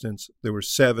first instance. There were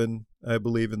 7, I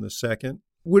believe, in the second.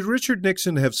 Would Richard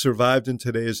Nixon have survived in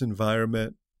today's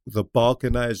environment, the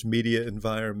balkanized media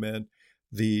environment,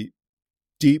 the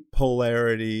deep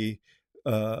polarity,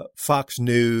 Fox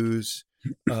News?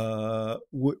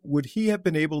 Would he have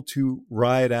been able to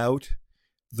ride out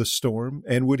the storm,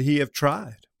 and would he have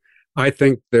tried? I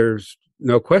think there's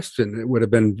no question it would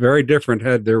have been very different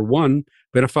had there been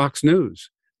a Fox News.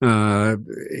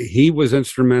 He was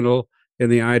instrumental in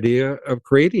the idea of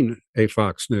creating a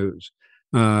Fox News.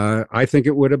 I think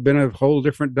it would have been a whole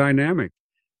different dynamic.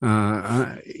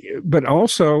 But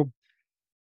also,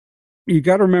 you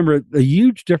got to remember the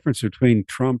huge difference between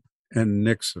Trump and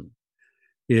Nixon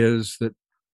is that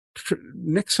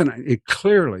Nixon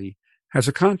clearly has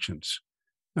a conscience.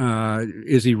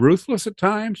 Is he ruthless at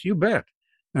times? You bet.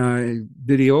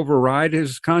 Did he override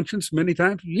his conscience many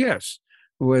times? Yes.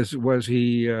 Was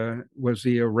he a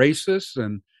racist?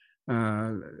 And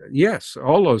yes,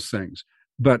 all those things.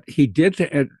 But he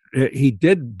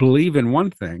did believe in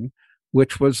one thing,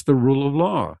 which was the rule of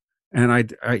law,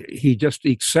 and he just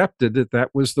accepted that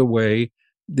was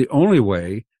the only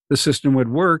way the system would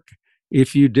work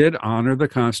if you did honor the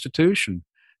Constitution.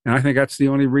 And I think that's the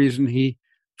only reason he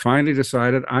finally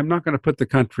decided, I'm not going to put the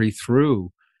country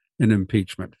through an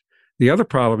impeachment. The other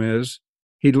problem is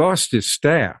he lost his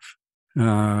staff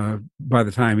by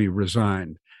the time he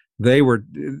resigned. They were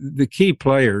the key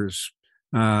players.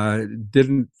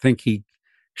 Didn't think he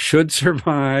should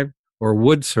survive or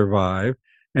would survive,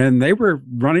 and they were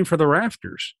running for the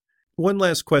rafters. One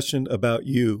last question about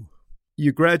you.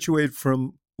 You graduate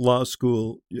from law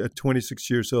school at 26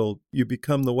 years old. You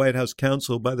become the White House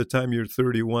counsel by the time you're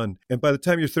 31. And by the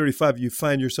time you're 35, you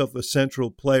find yourself a central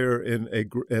player in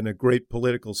a great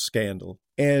political scandal.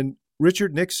 And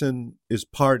Richard Nixon is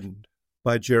pardoned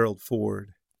by Gerald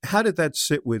Ford. How did that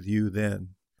sit with you then?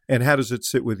 And how does it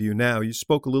sit with you now? You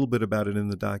spoke a little bit about it in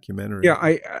the documentary.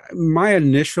 Yeah, my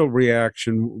initial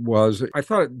reaction was I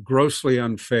thought it grossly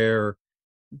unfair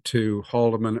to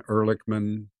Haldeman,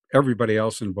 Ehrlichman, everybody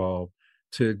else involved,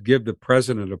 to give the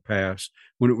president a pass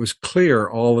when it was clear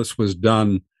all this was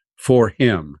done for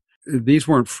him. These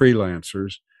weren't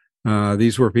freelancers.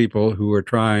 These were people who were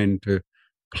trying to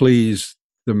please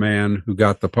the man who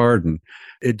got the pardon.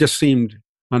 It just seemed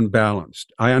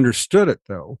unbalanced. I understood it,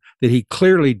 though, that he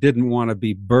clearly didn't want to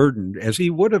be burdened, as he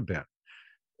would have been,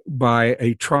 by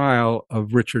a trial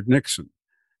of Richard Nixon.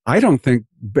 I don't think,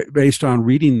 based on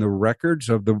reading the records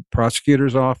of the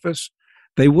prosecutor's office,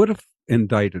 they would have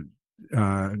indicted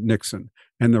Nixon.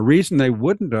 And the reason they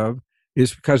wouldn't have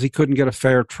is because he couldn't get a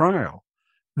fair trial.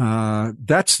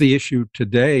 That's the issue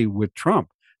today with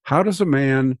Trump. How does a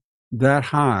man that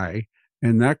high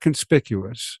and that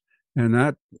conspicuous and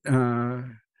that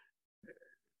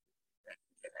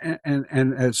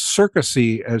and as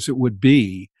circusy as it would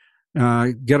be,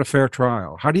 get a fair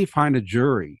trial? How do you find a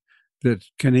jury that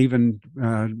can even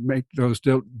make those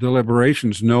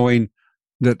deliberations, knowing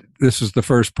that this is the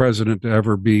first president to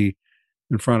ever be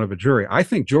in front of a jury? I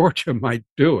think Georgia might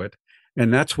do it,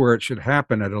 and that's where it should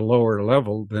happen, at a lower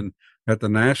level than at the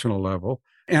national level.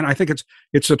 And I think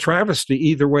it's a travesty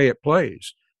either way it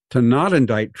plays, to not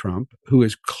indict Trump, who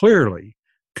has clearly,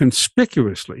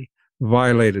 conspicuously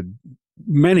violated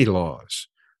many laws.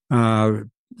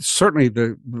 Certainly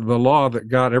the law that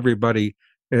got everybody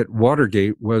at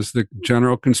Watergate was the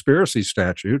general conspiracy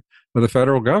statute of the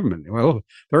federal government. Well,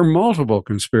 there are multiple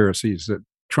conspiracies that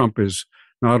Trump is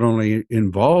not only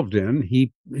involved in,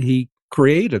 he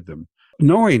created them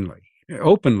knowingly,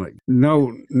 openly.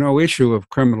 No issue of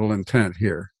criminal intent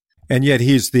here. And yet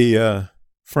he's the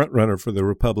front runner for the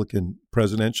Republican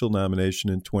presidential nomination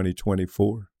in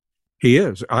 2024. He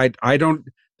is.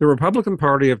 The Republican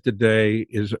Party of today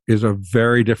is a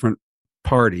very different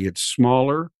party. It's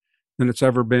smaller than it's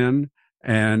ever been,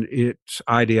 and its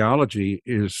ideology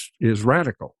is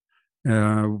radical,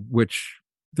 which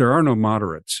there are no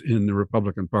moderates in the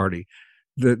Republican Party.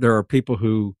 There are people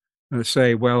who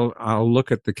say, well, I'll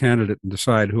look at the candidate and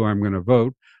decide who I'm going to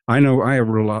vote. I know I have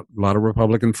a lot of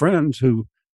Republican friends who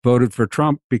voted for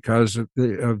Trump because of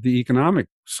the economic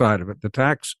side of it, the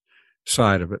tax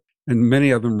side of it. And many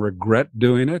of them regret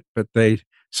doing it, but they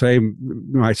say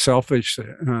my selfish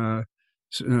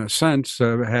sense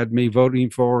had me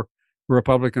voting for the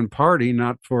Republican Party,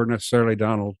 not for necessarily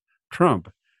Donald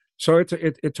Trump. So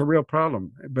it's a real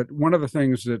problem. But one of the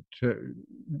things that,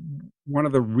 one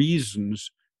of the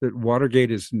reasons that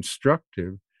Watergate is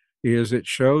instructive is it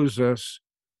shows us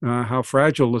how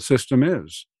fragile the system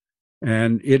is.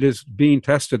 And it is being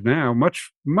tested now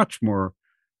much, much more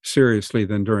seriously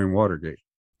than during Watergate.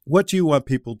 What do you want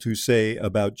people to say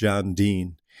about John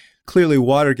Dean? Clearly,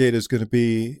 Watergate is going to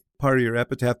be part of your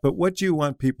epitaph, but what do you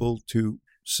want people to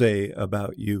say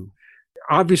about you?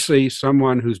 Obviously,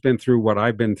 someone who's been through what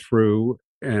I've been through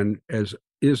and is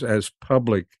as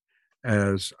public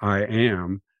as I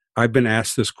am, I've been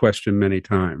asked this question many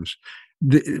times.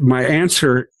 My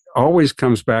answer always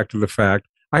comes back to the fact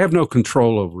I have no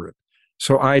control over it.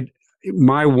 So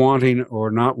my wanting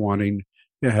or not wanting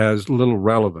has little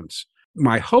relevance.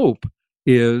 My hope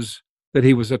is that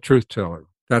he was a truth teller.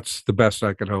 That's the best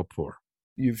I could hope for.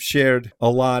 You've shared a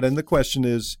lot, and the question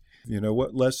is,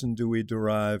 what lesson do we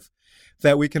derive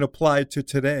that we can apply to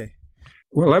today?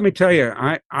 Well, let me tell you,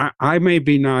 I may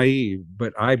be naive,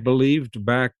 but I believed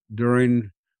back during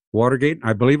Watergate,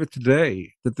 I believe it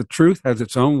today, that the truth has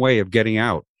its own way of getting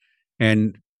out.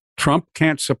 And Trump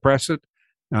can't suppress it.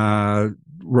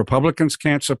 Republicans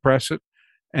can't suppress it.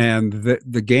 And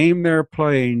the game they're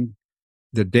playing,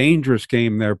 the dangerous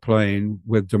game they're playing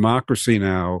with democracy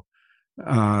now,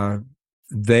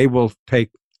 they will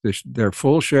take their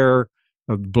full share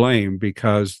of blame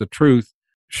because the truth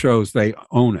shows they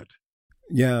own it.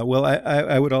 Yeah, well,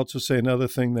 I would also say another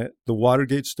thing that the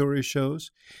Watergate story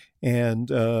shows, and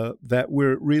that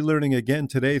we're relearning again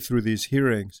today through these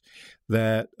hearings,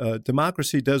 that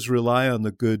democracy does rely on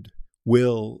the good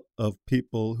will of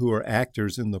people who are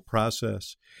actors in the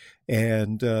process.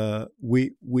 And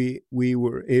we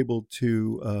were able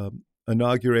to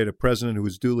inaugurate a president who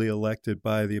was duly elected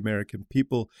by the American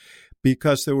people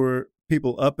because there were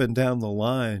people up and down the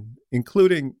line,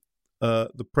 including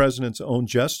the president's own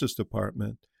Justice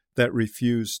Department, that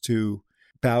refused to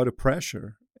bow to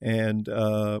pressure. And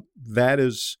that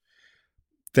is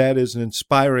an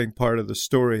inspiring part of the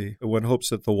story. One hopes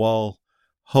that the wall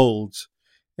holds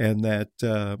and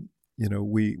that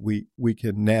we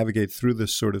can navigate through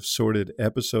this sort of sordid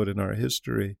episode in our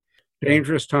history.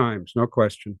 Dangerous times, no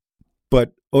question.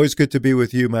 But always good to be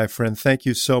with you, my friend. Thank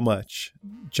you so much,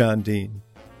 John Dean.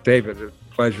 David, a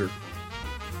pleasure.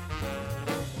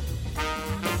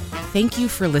 Thank you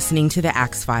for listening to The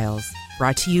Axe Files,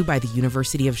 brought to you by the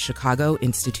University of Chicago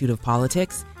Institute of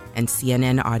Politics and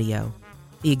CNN Audio.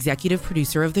 The executive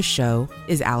producer of the show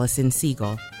is Allison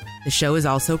Siegel. The show is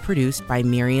also produced by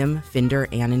Miriam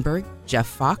Finder-Annenberg, Jeff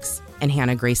Fox, and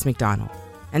Hannah Grace McDonald.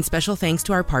 And special thanks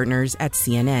to our partners at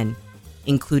CNN,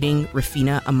 including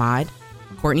Rafina Ahmad,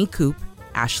 Courtney Coop,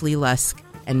 Ashley Lusk,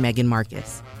 and Megan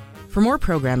Marcus. For more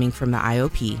programming from the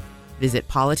IOP, visit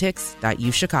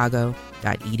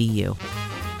politics.uchicago.edu.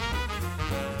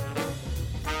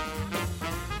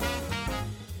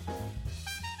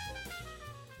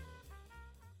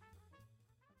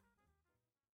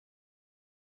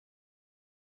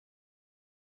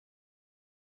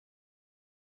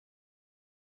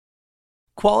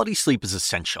 Quality sleep is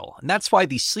essential, and that's why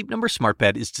the Sleep Number Smart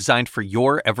Bed is designed for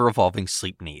your ever-evolving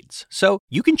sleep needs. So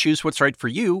you can choose what's right for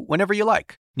you whenever you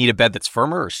like. Need a bed that's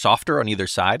firmer or softer on either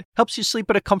side? Helps you sleep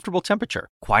at a comfortable temperature.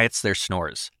 Quiets their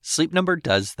snores. Sleep Number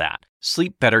does that.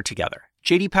 Sleep better together.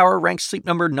 J.D. Power ranks Sleep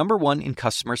Number #1 in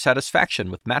customer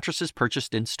satisfaction with mattresses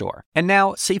purchased in-store. And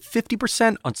now, save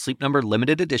 50% on Sleep Number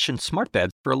Limited Edition Smart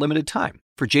Beds for a limited time.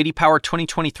 For J.D. Power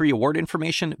 2023 award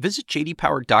information, visit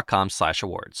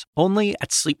jdpower.com/awards. Only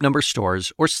at Sleep Number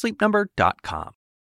stores or sleepnumber.com.